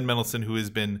guy. And Ben Mendelsohn, who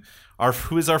is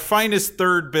our finest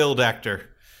third build actor.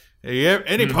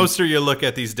 Any poster you look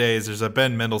at these days, there's a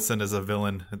Ben Mendelsohn as a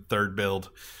villain in third build.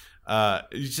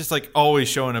 He's just like always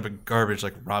showing up in garbage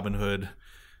like Robin Hood.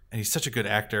 And he's such a good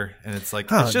actor. And it's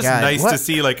like, it's just nice to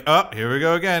see like, oh, here we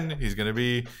go again. He's going to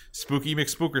be Spooky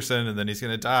McSpookerson, and then he's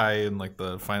going to die in like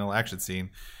the final action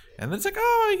scene. And then it's like,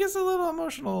 oh, he gets a little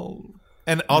emotional.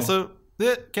 And also,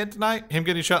 can't deny him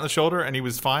getting shot in the shoulder and he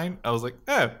was fine. I was like,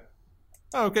 oh,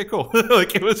 okay, cool.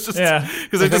 Like it was just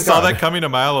because I just saw that coming a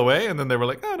mile away, and then they were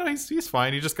like, oh no, he's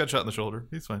fine. He just got shot in the shoulder.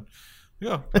 He's fine.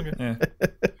 Yeah, okay. Yeah.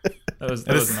 That was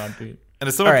an odd beat. And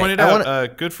as someone pointed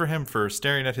out, good for him for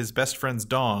staring at his best friend's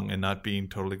dong and not being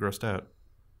totally grossed out.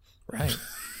 Right.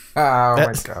 Oh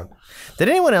my god. Did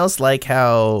anyone else like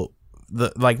how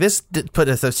this put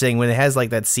us up saying when it has like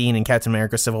that scene in Captain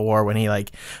America Civil War when he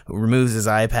like removes his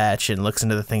eye patch and looks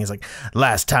into the thing, he's like,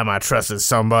 last time I trusted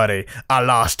somebody, I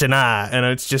lost an eye, and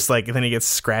it's just like, and then he gets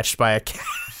scratched by a cat.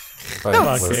 By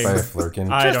a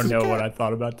flirkin. I don't know what I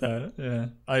thought about that. Yeah,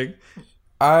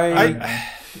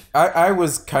 I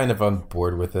was kind of on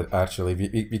board with it actually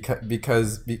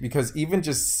because even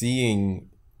just seeing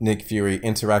Nick Fury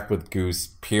interact with Goose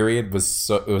period was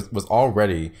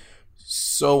already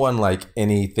so unlike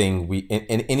anything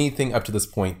anything up to this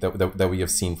point that we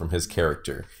have seen from his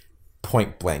character,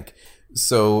 point blank.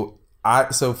 So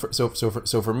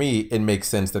for me, it makes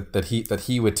sense that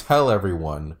he would tell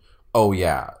everyone, oh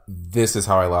yeah, this is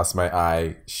how I lost my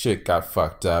eye. Shit got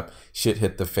fucked up. Shit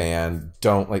hit the fan.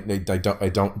 Don't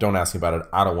ask me about it.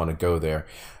 I don't want to go there.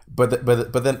 But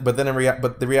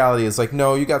the reality is like,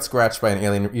 no, you got scratched by an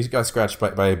alien. You got scratched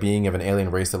by a being of an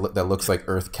alien race that looks like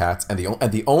Earth cats, and the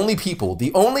only people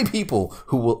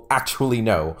who will actually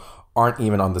know aren't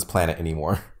even on this planet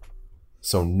anymore.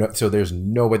 So there's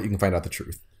no way that you can find out the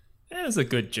truth. It was a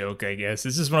good joke, I guess.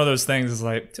 It's just one of those things. It's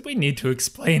like, did we need to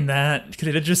explain that? Could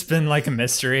it have just been like a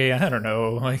mystery? I don't know.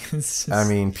 Like, it's just... I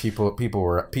mean,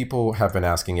 people have been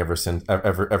asking ever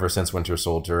since Winter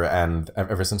Soldier, and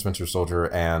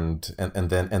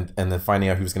then finding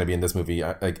out he was going to be in this movie.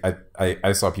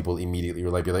 I saw people immediately be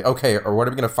like, okay, or what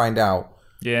are we going to find out?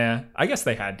 Yeah, I guess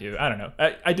they had to. I don't know.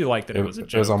 I do like that it was a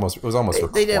joke. It was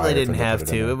almost. They definitely didn't have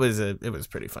to. It was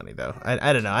pretty funny though.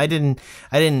 I don't know. I didn't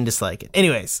dislike it.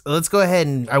 Anyways, let's go ahead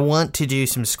and I want to do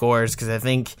some scores because I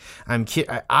think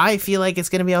I feel like it's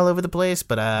gonna be all over the place,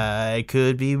 but I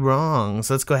could be wrong.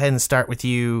 So let's go ahead and start with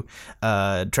you,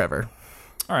 Trevor.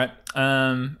 All right.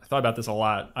 I thought about this a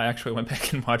lot. I actually went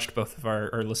back and watched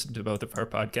listened to both of our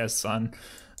podcasts on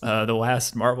the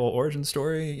last Marvel origin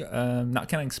story, not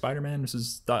counting Spider-Man. This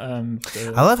is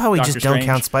I love how we Doctor just Strange. don't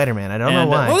count Spider-Man. I don't know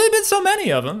why. Well, there've been so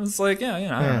many of them. It's like, I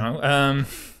don't know.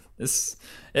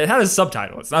 It had a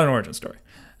subtitle. It's not an origin story.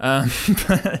 Fair.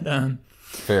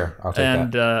 I'll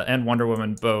take that. And Wonder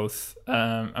Woman both.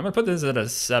 I'm gonna put this at a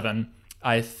 7.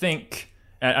 I think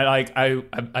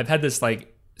I've had this like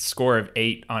score of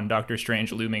 8 on Doctor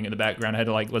Strange looming in the background. I had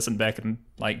to like listen back and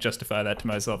like justify that to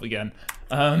myself again.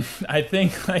 I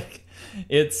think like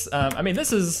it's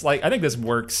this is like, I think this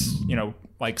works,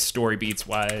 like story beats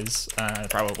wise,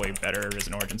 probably better as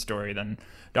an origin story than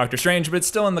Doctor Strange, but it's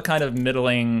still in the kind of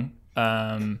middling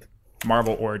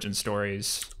Marvel origin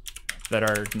stories that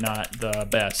are not the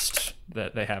best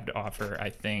that they have to offer, I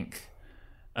think.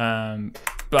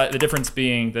 But the difference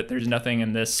being that there's nothing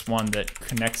in this one that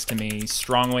connects to me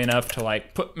strongly enough to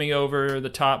like put me over the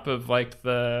top of like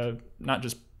the, not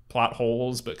just plot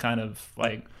holes, but kind of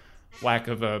like lack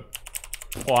of a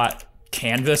plot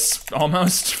canvas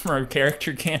almost, or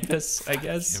character canvas, I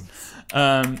guess.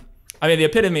 The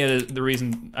epitome of the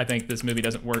reason I think this movie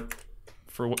doesn't work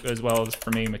for as well as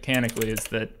for me mechanically is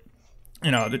that,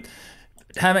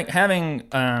 having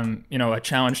a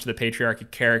challenge to the patriarchy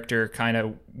character kind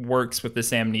of works with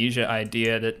this amnesia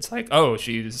idea that it's like, oh,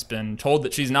 she's been told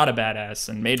that she's not a badass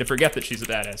and made to forget that she's a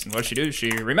badass, and what she do,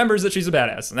 she remembers that she's a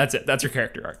badass, and that's it. That's her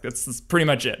character arc. That's pretty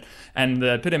much it. And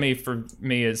the epitome for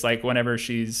me is like whenever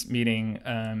she's meeting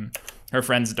her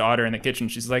friend's daughter in the kitchen,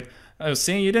 she's like, oh,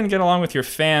 see, you didn't get along with your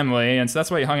family, and so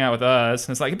that's why you hung out with us.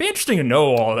 And it's like, it'd be interesting to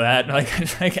know all that,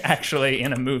 like actually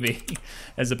in a movie,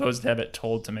 as opposed to have it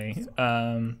told to me.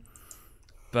 I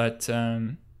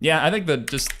think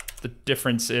the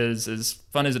difference is, as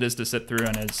fun as it is to sit through,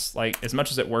 and as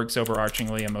much as it works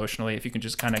overarchingly emotionally, if you can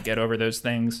just kind of get over those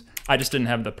things, I just didn't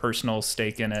have the personal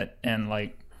stake in it, and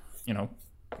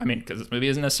because this movie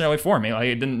isn't necessarily for me. Like,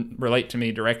 it didn't relate to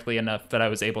me directly enough that I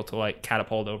was able to like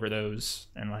catapult over those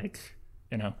and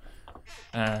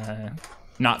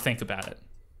not think about it.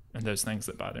 and those things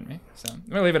that bothered me. So I'm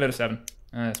gonna leave it at a 7.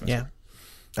 That's my Yeah. score.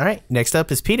 All right. Next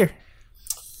up is Peter.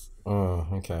 Oh,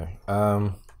 okay.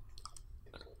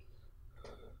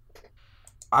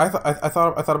 I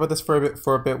thought about this for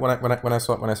a bit when I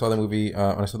saw the movie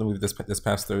this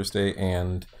past Thursday,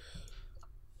 and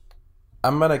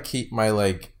I'm gonna keep my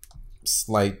like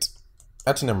slight.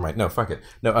 Actually, never mind. No, fuck it.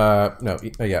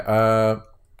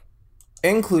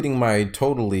 Including my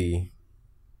totally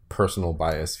personal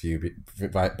bias view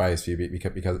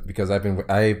because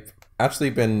I've actually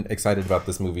been excited about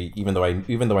this movie even though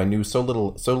I knew so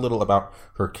little about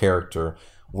her character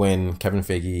when Kevin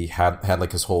Feige had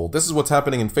like his whole "this is what's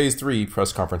happening in Phase 3"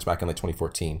 press conference back in like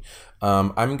 2014.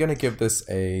 I'm gonna give this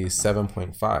a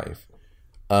 7.5.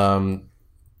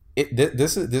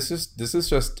 This is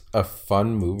just a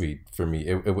fun movie for me.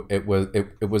 It was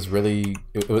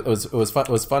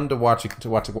fun to watch a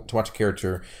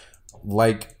character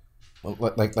like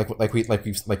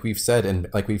we've said and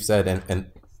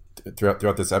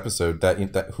throughout this episode that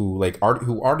who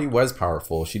already was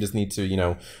powerful. She just needs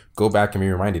to go back and be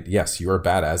reminded, yes, you're a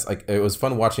badass. Like it was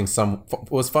fun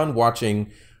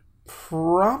watching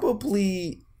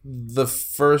probably the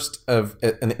first of,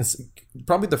 and it's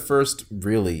probably the first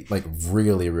really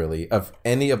of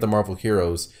any of the Marvel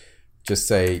heroes just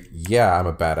say, yeah, I'm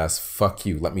a badass, fuck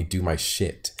you, let me do my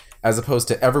shit, as opposed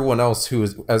to everyone else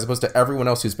who's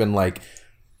been like,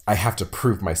 I have to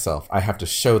prove myself. I have to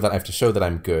show that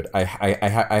I'm good. I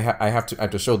have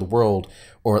to show the world,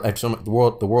 or I have to show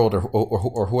the world,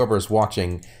 or whoever is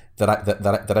watching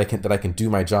that I can do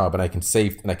my job and I can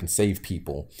save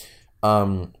people.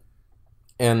 And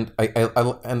I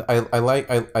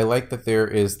like that there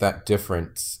is that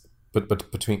difference,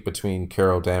 but between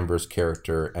Carol Danvers'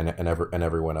 character and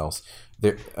everyone else.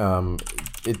 There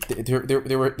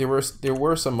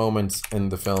were some moments in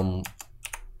the film,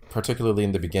 particularly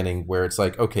in the beginning, where it's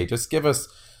like, okay, just give us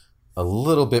a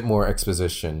little bit more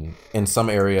exposition in some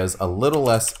areas, a little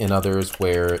less in others,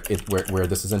 where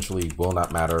this essentially will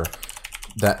not matter.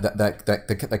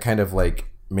 That kind of like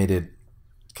made it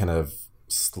kind of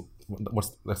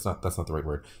that's not the right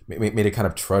word. Made it kind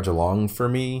of trudge along for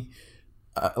me.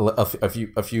 A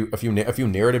few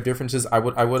narrative differences I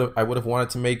would have wanted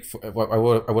to make. I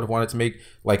would have wanted to make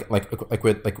like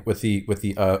with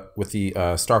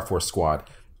the Star Force squad.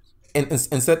 And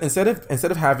instead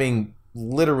of having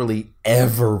literally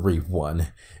everyone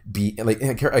be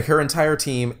like her entire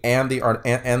team and the art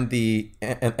and the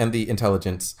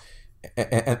intelligence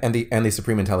and the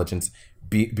supreme intelligence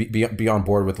be on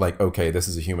board with like, okay, this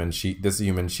is a human. She's been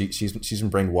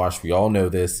brainwashed. We all know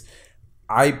this.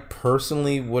 I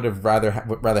personally would have rather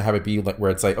have it be like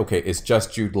where it's like, okay, it's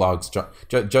just Jude Law's Jan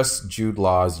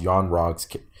Rog's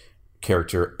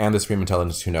character and the supreme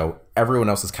intelligence who know. Everyone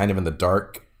else is kind of in the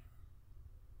dark.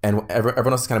 And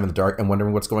everyone else is kind of in the dark and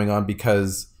wondering what's going on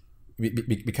because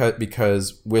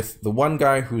with the one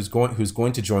guy who's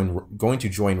going to join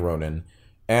Ronan,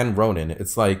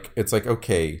 it's like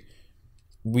okay,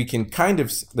 we can kind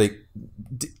of like.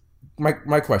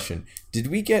 My question: did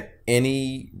we get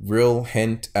any real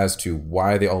hint as to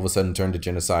why they all of a sudden turned to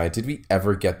genocide? Did we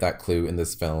ever get that clue in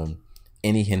this film?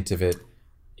 Any hint of it?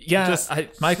 Yeah,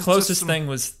 my closest thing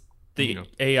was the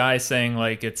AI saying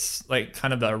like it's like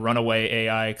kind of the runaway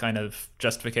AI kind of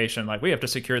justification, like we have to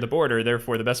secure the border,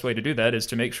 therefore the best way to do that is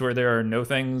to make sure there are no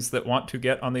things that want to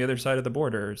get on the other side of the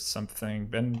border or something.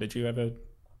 Ben, did you have a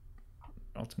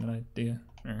ultimate idea,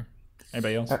 or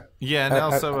anybody else? Yeah, and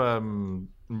also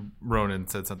Ronan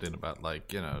said something about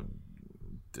like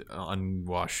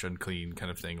unwashed, unclean kind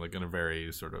of thing, like in a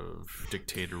very sort of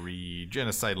dictatory,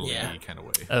 genocidal kind of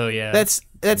way. Oh yeah, that's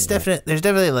definite. There's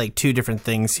definitely like two different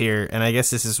things here, and I guess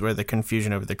this is where the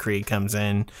confusion over the Kree comes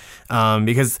in,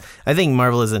 because I think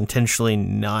Marvel is intentionally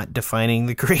not defining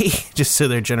the Kree just so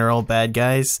they're general bad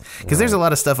guys. Because there's a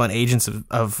lot of stuff on Agents of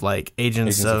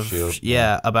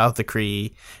S.H.I.E.L.D. About the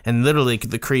Kree, and literally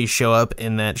the Kree show up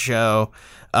in that show,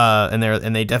 and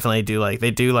they definitely do like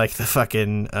the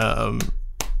fucking.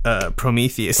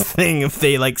 Prometheus thing if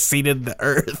they like seeded the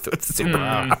earth with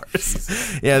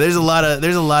superpowers. Yeah, there's a lot of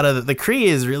the Kree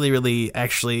is really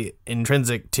actually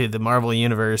intrinsic to the Marvel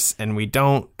universe, and we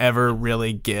don't ever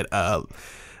really get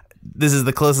this is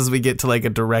the closest we get to like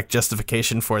a direct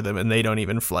justification for them, and they don't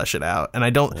even flesh it out. And I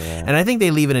think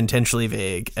they leave it intentionally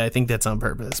vague. I think that's on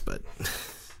purpose, but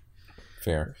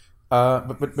fair.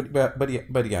 But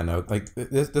yeah, no, like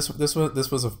this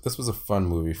was a fun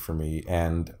movie for me,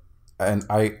 and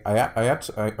I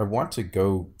want to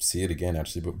go see it again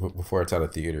actually, but before it's out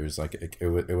of theaters. Like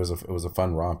it was a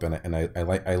fun romp, and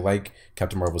I like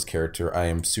Captain Marvel's character. I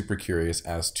am super curious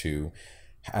as to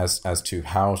as to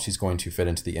how she's going to fit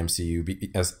into the MCU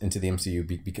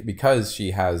because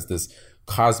she has this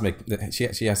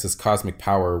cosmic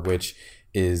power which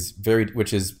is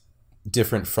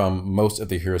different from most of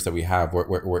the heroes that we have,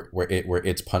 where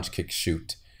it's punch, kick,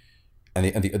 shoot, and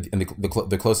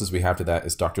the closest we have to that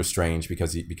is Doctor Strange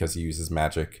because he uses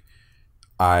magic.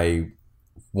 I'm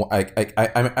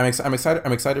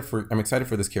excited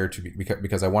for this character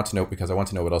because I want to know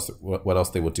what else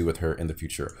they will do with her in the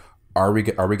future. Are we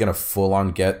gonna full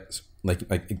on get like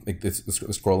this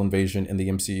Skrull invasion in the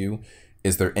MCU?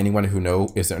 Is there anyone we know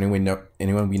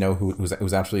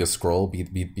who's actually a Skrull,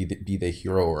 be they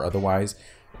hero or otherwise?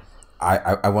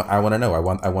 I want to know. I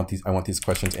want these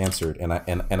questions answered.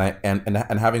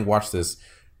 And having watched this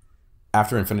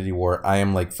after Infinity War,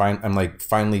 I'm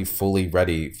finally fully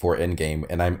ready for Endgame,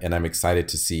 and I'm excited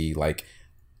to see like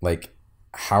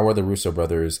how are the Russo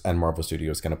brothers and Marvel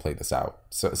Studios going to play this out.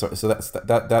 So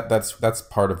that's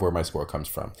part of where my score comes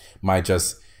from. My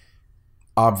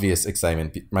obvious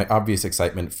excitement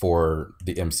for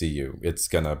the MCU. It's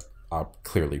gonna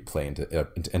clearly play into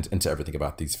everything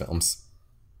about these films.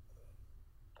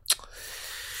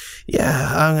 Yeah,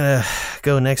 I'm gonna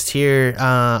go next here.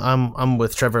 I'm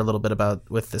with Trevor a little bit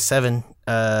with the 7.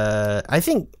 I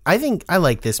think I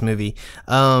like this movie.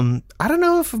 I don't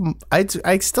know if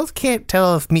I still can't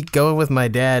tell if me going with my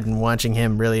dad and watching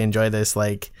him really enjoy this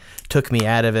took me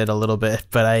out of it a little bit.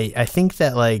 But I think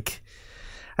that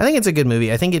I think it's a good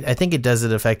movie. I think it does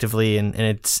it effectively, and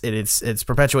it's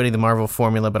perpetuating the Marvel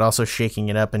formula, but also shaking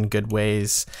it up in good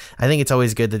ways. I think it's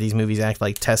always good that these movies act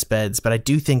like test beds, but I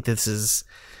do think this is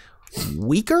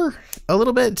weaker a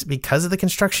little bit because of the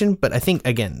construction. But I think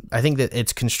that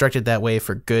it's constructed that way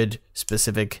for good,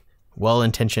 specific,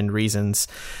 well-intentioned reasons.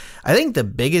 I think the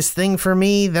biggest thing for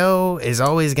me, though, is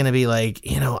always going to be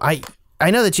I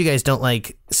know that you guys don't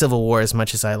like Civil War as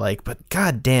much as I like, but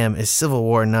goddamn, is Civil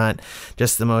War not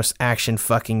just the most action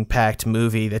fucking packed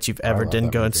movie that you've ever done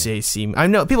go and see? I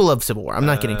know people love Civil War. I'm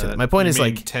not getting to that. My point is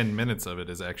 10 minutes of it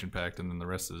is action packed, and then the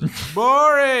rest is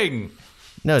boring.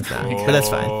 No, it's not. But that's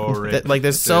fine.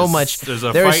 There's so much.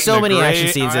 There are so many action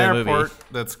scenes in the movie.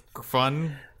 That's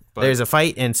fun. But there's a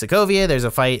fight in Sokovia. There's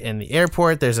a fight in the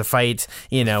airport. There's a fight,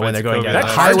 when they're going down the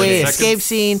highway escape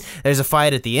scene. There's a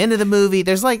fight at the end of the movie.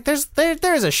 There's a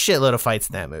shitload of fights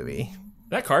in that movie.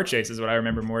 That car chase is what I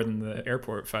remember more than the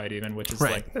airport fight, even, which is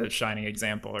the shining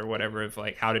example or whatever of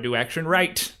how to do action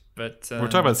right. But we're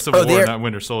talking about Civil War, not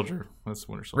Winter Soldier. That's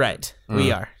Winter Soldier. Right.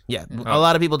 We are. Yeah. A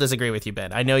lot of people disagree with you,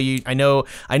 Ben. I know you. I know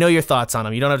your thoughts on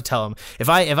them. You don't have to tell them.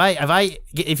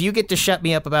 If you get to shut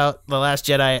me up about The Last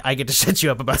Jedi, I get to shut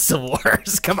you up about Civil War.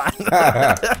 Come on.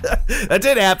 That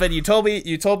did happen. You told me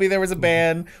there was a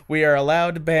ban. We are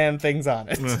allowed to ban things on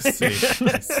it. Let's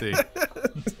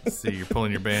see. You're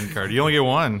pulling your ban card. You only get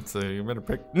one, so you better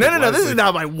pick. No. This is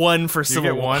not my one for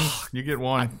Civil War. You get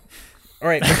one. All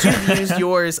right, but you used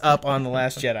yours up on The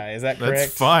Last Jedi. Is that correct?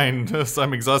 That's fine.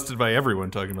 I'm exhausted by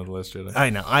everyone talking about The Last Jedi. I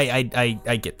know. I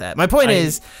get that. My point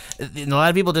is, a lot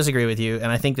of people disagree with you, and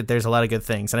I think that there's a lot of good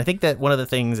things. And I think that one of the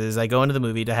things is I go into the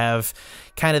movie to have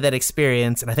kind of that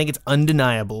experience, and I think it's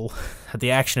undeniable that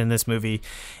the action in this movie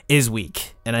is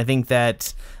weak. And I think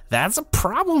that that's a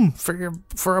problem for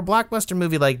a blockbuster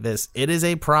movie like this. It is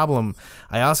a problem.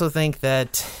 I also think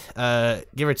that,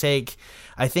 give or take,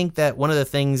 I think that one of the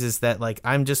things is that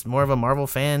I'm just more of a Marvel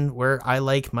fan where I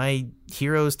like my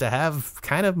heroes to have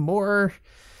kind of more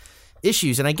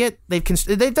issues, and I get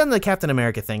they've done the Captain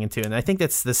America thing too, and I think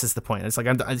this is the point. It's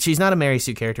she's not a Mary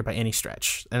Sue character by any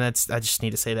stretch, and I just need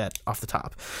to say that off the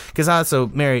top, because also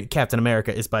Captain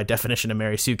America is by definition a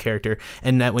Mary Sue character,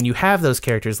 and that when you have those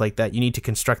characters like that, you need to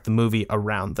construct the movie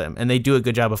around them, and they do a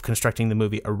good job of constructing the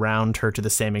movie around her to the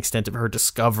same extent of her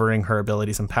discovering her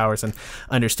abilities and powers and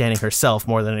understanding herself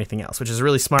more than anything else, which is a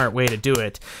really smart way to do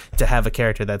it, to have a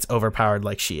character that's overpowered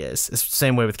like she is. It's the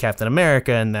same way with Captain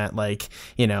America, and that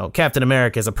Captain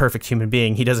America is a perfect human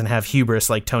being. He doesn't have hubris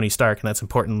like Tony Stark, and that's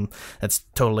important. That's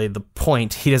totally the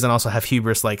point. He doesn't also have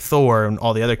hubris like Thor and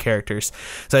all the other characters.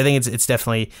 So I think it's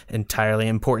definitely entirely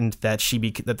important that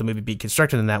that the movie be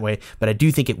constructed in that way. But I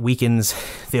do think it weakens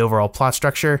the overall plot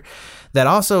structure. That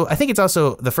also, I think it's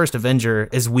also the first Avenger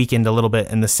is weakened a little bit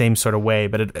in the same sort of way,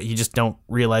 but you just don't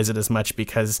realize it as much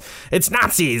because it's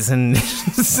Nazis and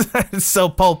it's so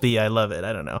pulpy. I love it.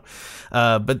 I don't know.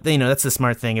 But that's the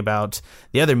smart thing about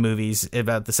the other movies,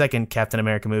 about the second Captain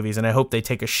America movies, and I hope they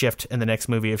take a shift in the next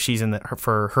movie if she's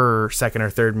for her second or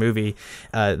third movie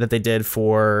that they did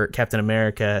for Captain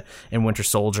America and Winter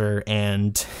Soldier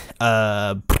and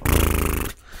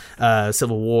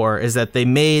Civil War, is that they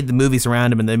made the movies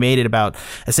around him and they made it about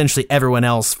essentially everyone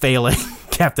else failing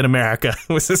Captain America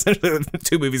was essentially the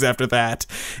 2 movies after that.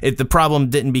 The problem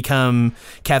didn't become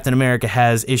Captain America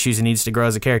has issues and needs to grow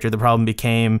as a character. The problem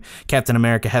became Captain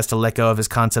America has to let go of his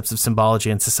concepts of symbology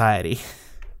and society.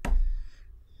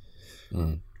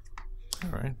 All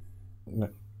right.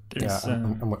 Yeah,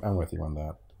 I'm with you on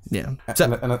that. Yeah.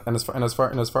 And as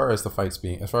far as fights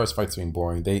being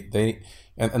boring, they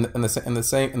in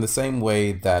the same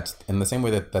way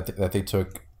that they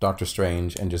took Doctor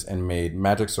Strange and made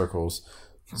magic circles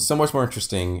so much more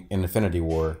interesting in Infinity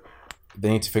War. They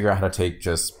need to figure out how to take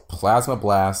just plasma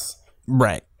blasts,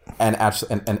 right, and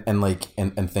actually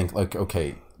and think like,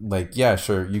 okay, like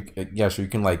sure you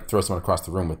can like throw someone across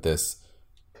the room with this,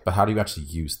 but how do you actually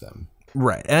use them?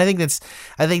 Right. And I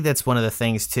think that's one of the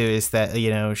things too, is that,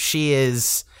 she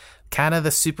is kind of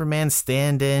the Superman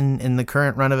stand-in in the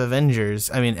current run of Avengers.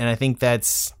 I mean, and I think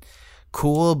that's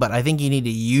cool, but I think you need to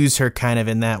use her kind of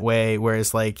in that way,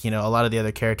 whereas like, a lot of the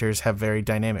other characters have very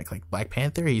dynamic, like Black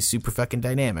Panther, he's super fucking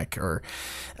dynamic, or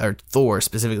Thor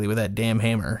specifically with that damn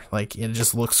hammer, like it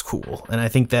just looks cool. And I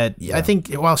think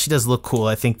while she does look cool,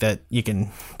 I think that you can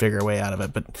figure a way out of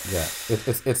it. But yeah,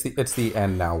 it's the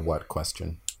and now what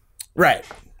question. Right.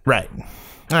 All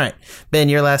right, Ben,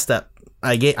 you're last up.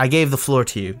 I gave the floor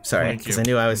to you. Sorry, because I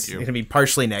knew I was going to be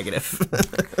partially negative.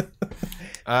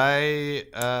 I'm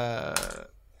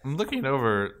looking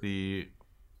over the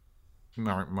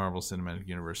Marvel Cinematic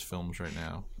Universe films right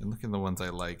now and looking at the ones I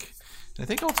like. And I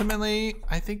think ultimately,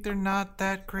 they're not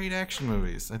that great action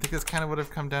movies. I think that's kind of what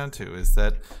I've come down to, is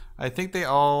that I think they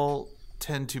all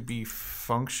tend to be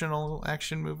functional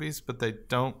action movies, but they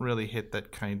don't really hit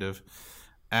that kind of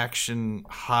action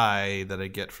high that I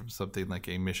get from something like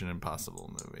a Mission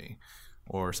Impossible movie,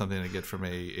 or something I get from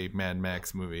a Mad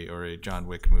Max movie or a John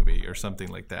Wick movie or something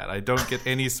like that. I don't get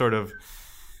any sort of...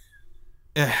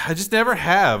 I just never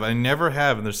have. And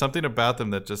there's something about them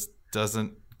that just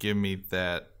doesn't give me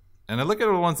that. And I look at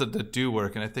the ones that do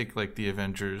work, and I think like the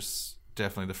Avengers,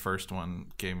 definitely the first one,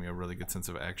 gave me a really good sense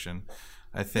of action.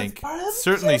 I think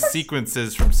certainly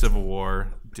sequences from Civil War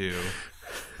do.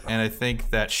 And I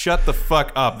think that shut the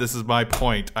fuck up. This is my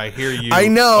point. I hear you. I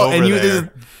know, over and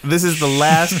there. This is the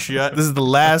last. This is the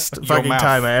last fucking mouth.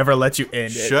 time I ever let you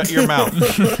end it. Shut your mouth.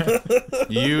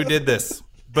 You did this.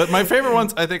 But my favorite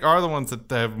ones, I think, are the ones that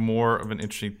have more of an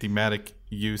interesting thematic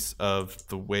use of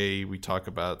the way we talk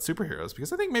about superheroes.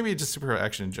 Because I think maybe just superhero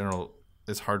action in general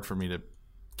is hard for me to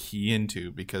key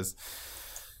into, because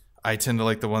I tend to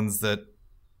like the ones that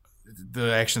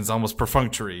the action's almost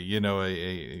perfunctory, kind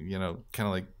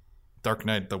of like Dark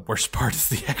Knight. The worst part is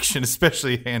the action,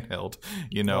 especially handheld.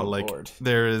 Lord.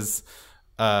 There is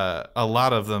a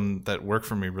lot of them that work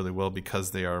for me really well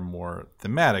because they are more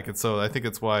thematic, and so I think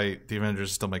that's why the Avengers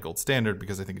is still my gold standard,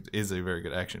 because I think it is a very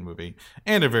good action movie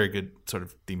and a very good sort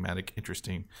of thematic,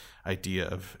 interesting idea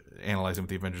of analyzing what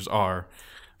the Avengers are.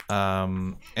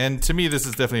 And to me, this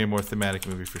is definitely a more thematic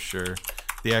movie for sure.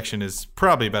 The action is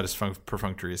probably about as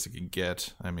perfunctory as it can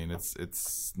get. I mean,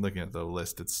 it's looking at the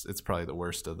list, it's probably the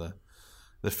worst of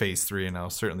the Phase 3, and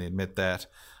I'll certainly admit that.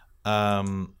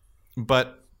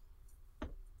 But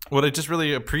what I just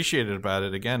really appreciated about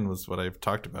it, again, was what I've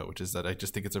talked about, which is that I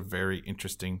just think it's a very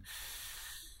interesting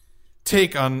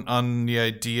take on the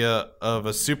idea of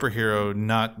a superhero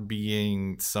not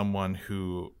being someone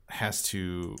who has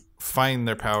to find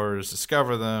their powers,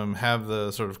 discover them, have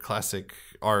the sort of classic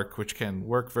arc, which can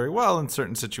work very well in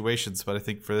certain situations. But I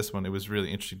think for this one, it was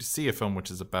really interesting to see a film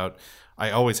which is about,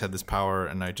 I always had this power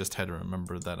and I just had to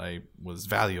remember that I was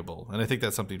valuable. And I think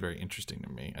that's something very interesting to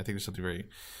me. I think there's something very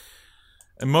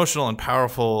emotional and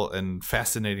powerful and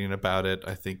fascinating about it.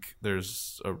 I think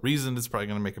there's a reason it's probably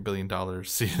going to make $1 billion,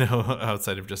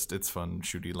 outside of just it's fun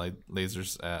shooting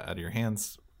lasers out of your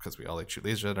hands, because we all like shoot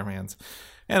lasers out of our hands.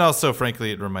 And also,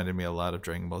 frankly, it reminded me a lot of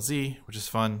Dragon Ball Z, which is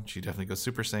fun. She definitely goes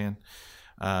Super Saiyan,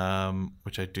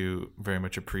 which I do very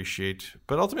much appreciate.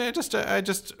 But ultimately, I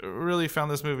just really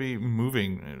found this movie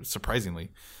moving,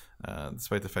 surprisingly,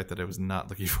 despite the fact that I was not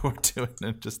looking forward to it,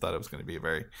 and just thought it was going to be a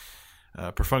very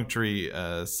perfunctory,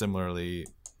 similarly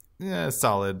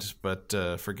solid but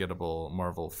forgettable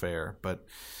Marvel fare. But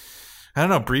I don't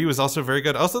know, Brie was also very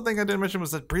good. Also, the thing I didn't mention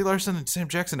was that Brie Larson and Sam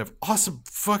Jackson have awesome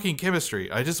fucking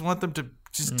chemistry. I just want them to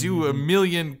just do a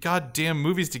million goddamn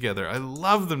movies together. I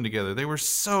love them together. They were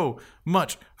so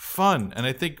much fun. And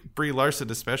I think Brie Larson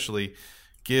especially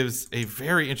gives a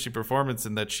very interesting performance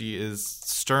in that she is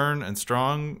stern and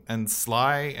strong and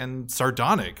sly and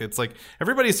sardonic. It's like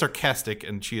everybody's sarcastic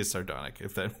and she is sardonic,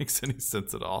 if that makes any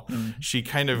sense at all. She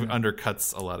kind of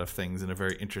undercuts a lot of things in a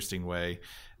very interesting way.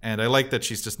 And I like that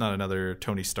she's just not another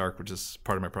Tony Stark, which is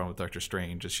part of my problem with Doctor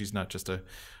Strange. Is she's not just a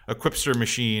quipster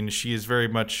machine. She is very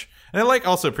much, and I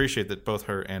also appreciate that both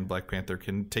her and Black Panther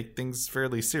can take things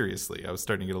fairly seriously. I was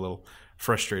starting to get a little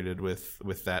frustrated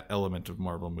with that element of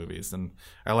Marvel movies, and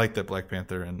I like that Black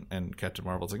Panther and Captain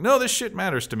Marvel's like, no, this shit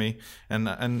matters to me,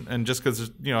 and just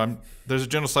because there's a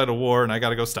genocidal war and I got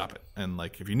to go stop it, and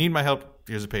like if you need my help,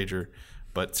 here's a pager,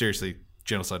 but seriously,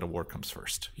 genocidal war comes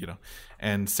first,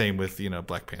 and same with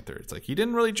Black Panther. It's like he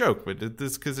didn't really joke, but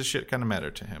this because this shit kind of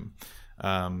mattered to him.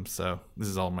 So this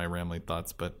is all my rambling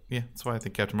thoughts, but yeah, that's why I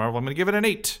think Captain Marvel, I'm going to give it an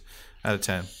 8 out of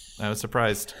 10. I was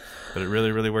surprised, but it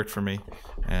really, really worked for me.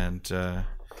 And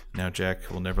now Jack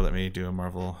will never let me do a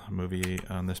Marvel movie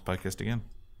on this podcast again.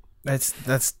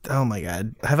 That's oh my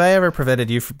god. Have I ever prevented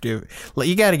you from doing?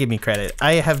 You got to give me credit.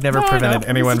 I have never prevented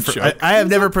anyone from. I have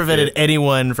never prevented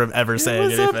anyone from ever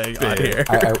saying anything on here.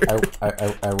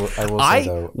 I will say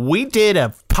though, we did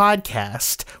a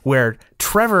podcast where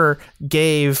Trevor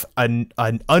gave an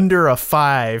under a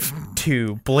 5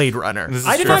 to Blade Runner.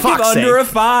 I did not give under a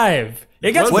 5.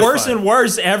 It gets worse and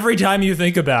worse every time you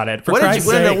think about it. What did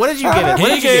you give it?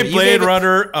 He gave Blade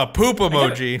Runner a poop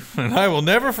emoji, and I will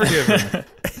never forgive him.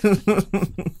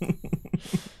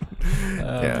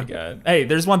 My God. Hey,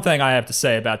 there's one thing I have to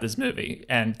say about this movie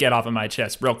and get off of my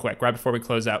chest real quick, right before we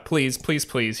close out. Please, please,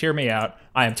 please hear me out.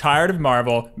 I am tired of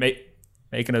Marvel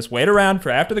making us wait around for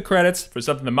after the credits for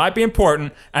something that might be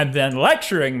important and then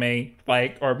lecturing me,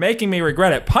 or making me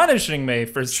regret it, punishing me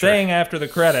for staying after the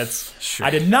credits. Sure. I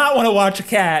did not want to watch a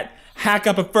cat hack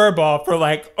up a furball for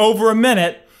over a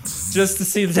minute just to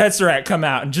see the Tesseract come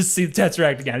out and just see the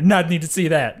Tesseract again. I did not need to see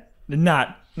that.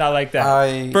 Not like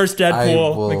that. First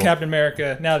Deadpool, then Captain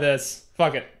America, now this.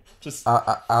 Fuck it. Just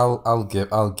I'll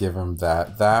give him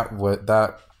that. That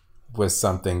was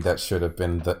something that should have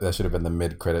been the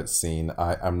mid-credit scene.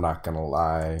 I'm not gonna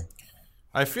lie.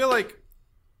 I feel like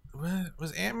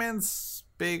was Ant-Man's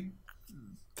big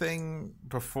thing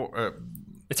before?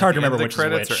 It's hard to remember which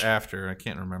credits is which. or after. I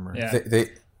can't remember. Yeah.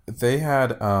 They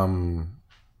had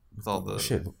with all the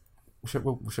shit.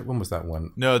 When was that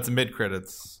one? No, it's mid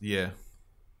credits. Yeah.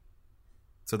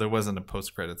 So there wasn't a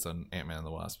post credits on Ant-Man and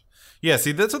the Wasp. Yeah.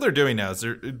 See, that's what they're doing now. Is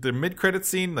the mid credit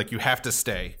scene you have to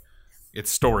stay. It's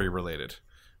story related.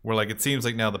 Where it seems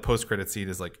like now the post credit scene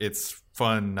is it's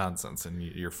fun nonsense and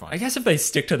you're fine. I guess if they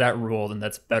stick to that rule, then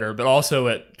that's better. But also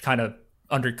it kind of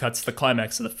undercuts the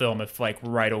climax of the film if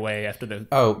right away after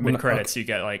the mid credits you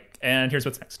get and here's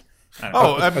what's next.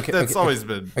 That's always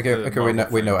been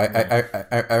wait no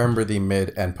I remember the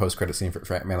mid and post credit scene for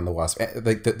Ant-Man and the Wasp.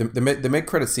 The mid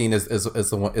credit scene is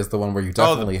the one where you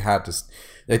definitely had to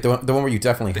the one where you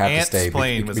definitely had to stay. The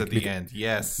plane was at the end.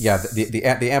 Yes. Yeah,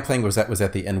 the ant plane was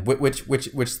at the end, which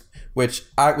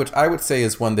I would say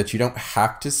is one that you don't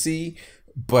have to see,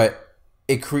 but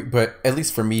but at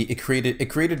least for me it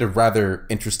created a rather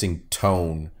interesting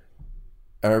tone.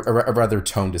 A rather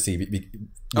tone to see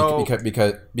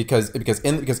because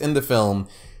in the film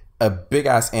a big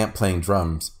ass ant playing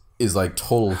drums is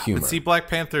total humor. But see, Black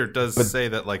Panther does say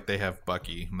that they have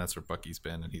Bucky and that's where Bucky's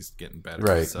been and he's getting better.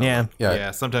 Right. So,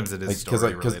 yeah. Sometimes it is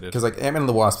story related. Because Ant-Man and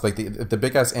the Wasp, the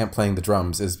big ass ant playing the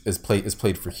drums is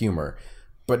played for humor.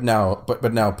 But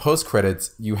now post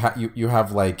credits you have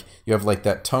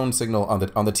that tone signal on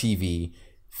the TV,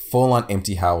 full on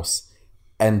empty house.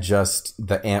 And just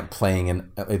the ant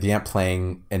playing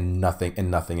and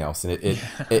nothing else. And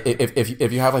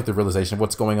if you have the realization of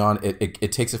what's going on,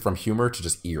 it takes it from humor to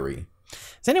just eerie.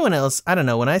 Is anyone else? I don't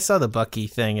know. When I saw the Bucky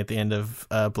thing at the end of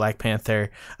Black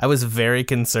Panther, I was very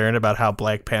concerned about how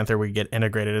Black Panther would get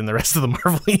integrated in the rest of the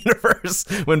Marvel universe.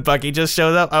 When Bucky just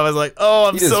showed up, I was like, "Oh,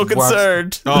 I'm so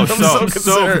concerned." Oh, I'm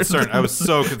so concerned. I was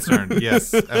so concerned.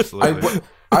 Yes, absolutely.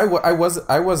 I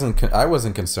wasn't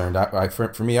concerned.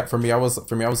 For me, I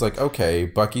was like, okay,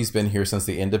 Bucky's been here since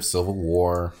the end of Civil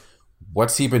War.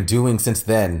 What's he been doing since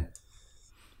then?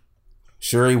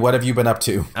 Shuri, what have you been up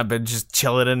to? I've been just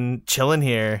chilling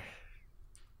here.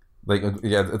 It's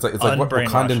like what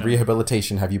Wakandan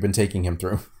rehabilitation have you been taking him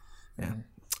through? Yeah.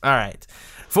 All right.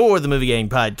 For the Movie Gang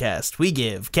Podcast, we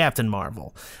give Captain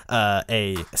Marvel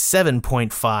a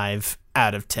 7.5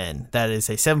 out of 10. That is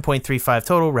a 7.35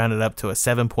 total, rounded up to a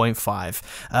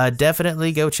 7.5.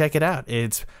 Definitely go check it out.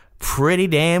 It's pretty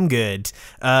damn good.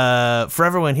 For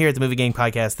everyone here at the Movie Gang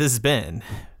Podcast, this has been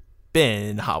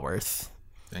Ben Haworth.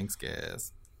 Thanks,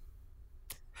 guys.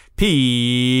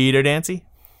 Peter Dancy.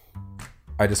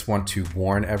 I just want to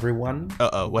warn everyone.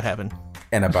 What happened?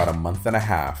 In about a month and a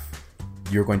half,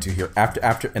 you're going to hear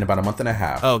in about a month and a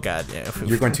half. Oh God, yeah.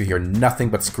 You're going to hear nothing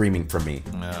but screaming from me.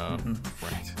 No,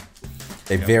 right.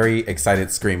 a very excited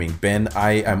screaming. Ben,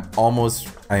 I'm almost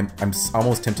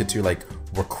tempted to like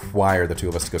require the two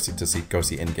of us to go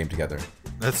see Endgame together.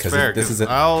 That's 'Cause fair. this is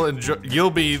I'll enjoy.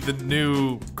 You'll be the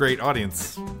new great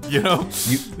audience. You know,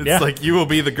 it's Yeah. like you will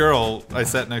be the girl I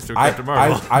sat next to at Captain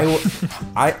Marvel.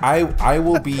 I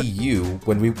will be you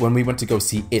when we went to go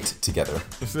see it together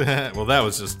Well, that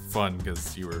was just fun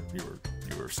because you were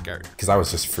scared. because I was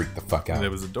just freaked the fuck And out. it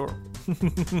was adorable.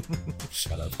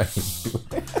 Shut up.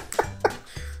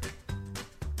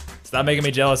 Stop making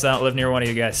me jealous. I don't live near one of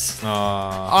you guys.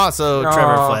 Also,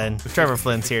 Trevor Flynn. Trevor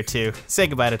Flynn's here too. Say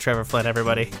goodbye to Trevor Flynn,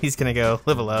 everybody. He's gonna go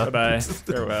live alone. Bye.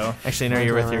 Farewell. Actually, no,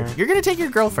 you're with you're gonna take your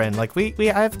girlfriend. Like I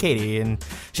have Katie, and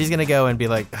she's gonna go and be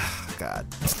like, oh, God.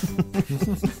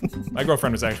 My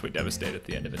girlfriend was actually devastated at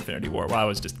the end of Infinity War while I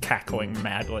was just cackling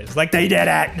madly. It's like, they did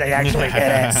it. They actually did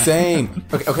it. Same.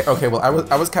 Okay. Well,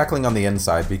 I was cackling on the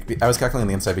inside. I was cackling on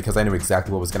the inside because I knew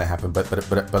exactly what was going to happen. But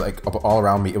like all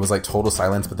around me, it was like total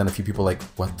silence. But then a few people like,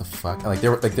 what the fuck? And, like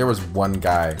there was one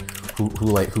guy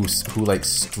who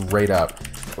straight up,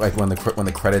 like when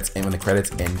the credits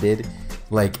ended,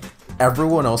 like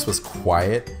everyone else was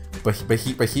quiet. But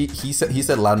he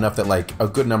said loud enough that like a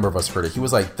good number of us heard it. He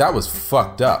was like, that was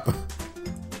fucked up.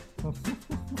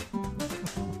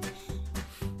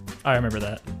 I remember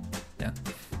that. Yeah.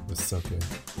 It was so good.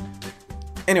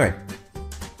 Anyway.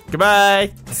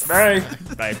 Goodbye. Bye.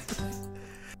 Bye.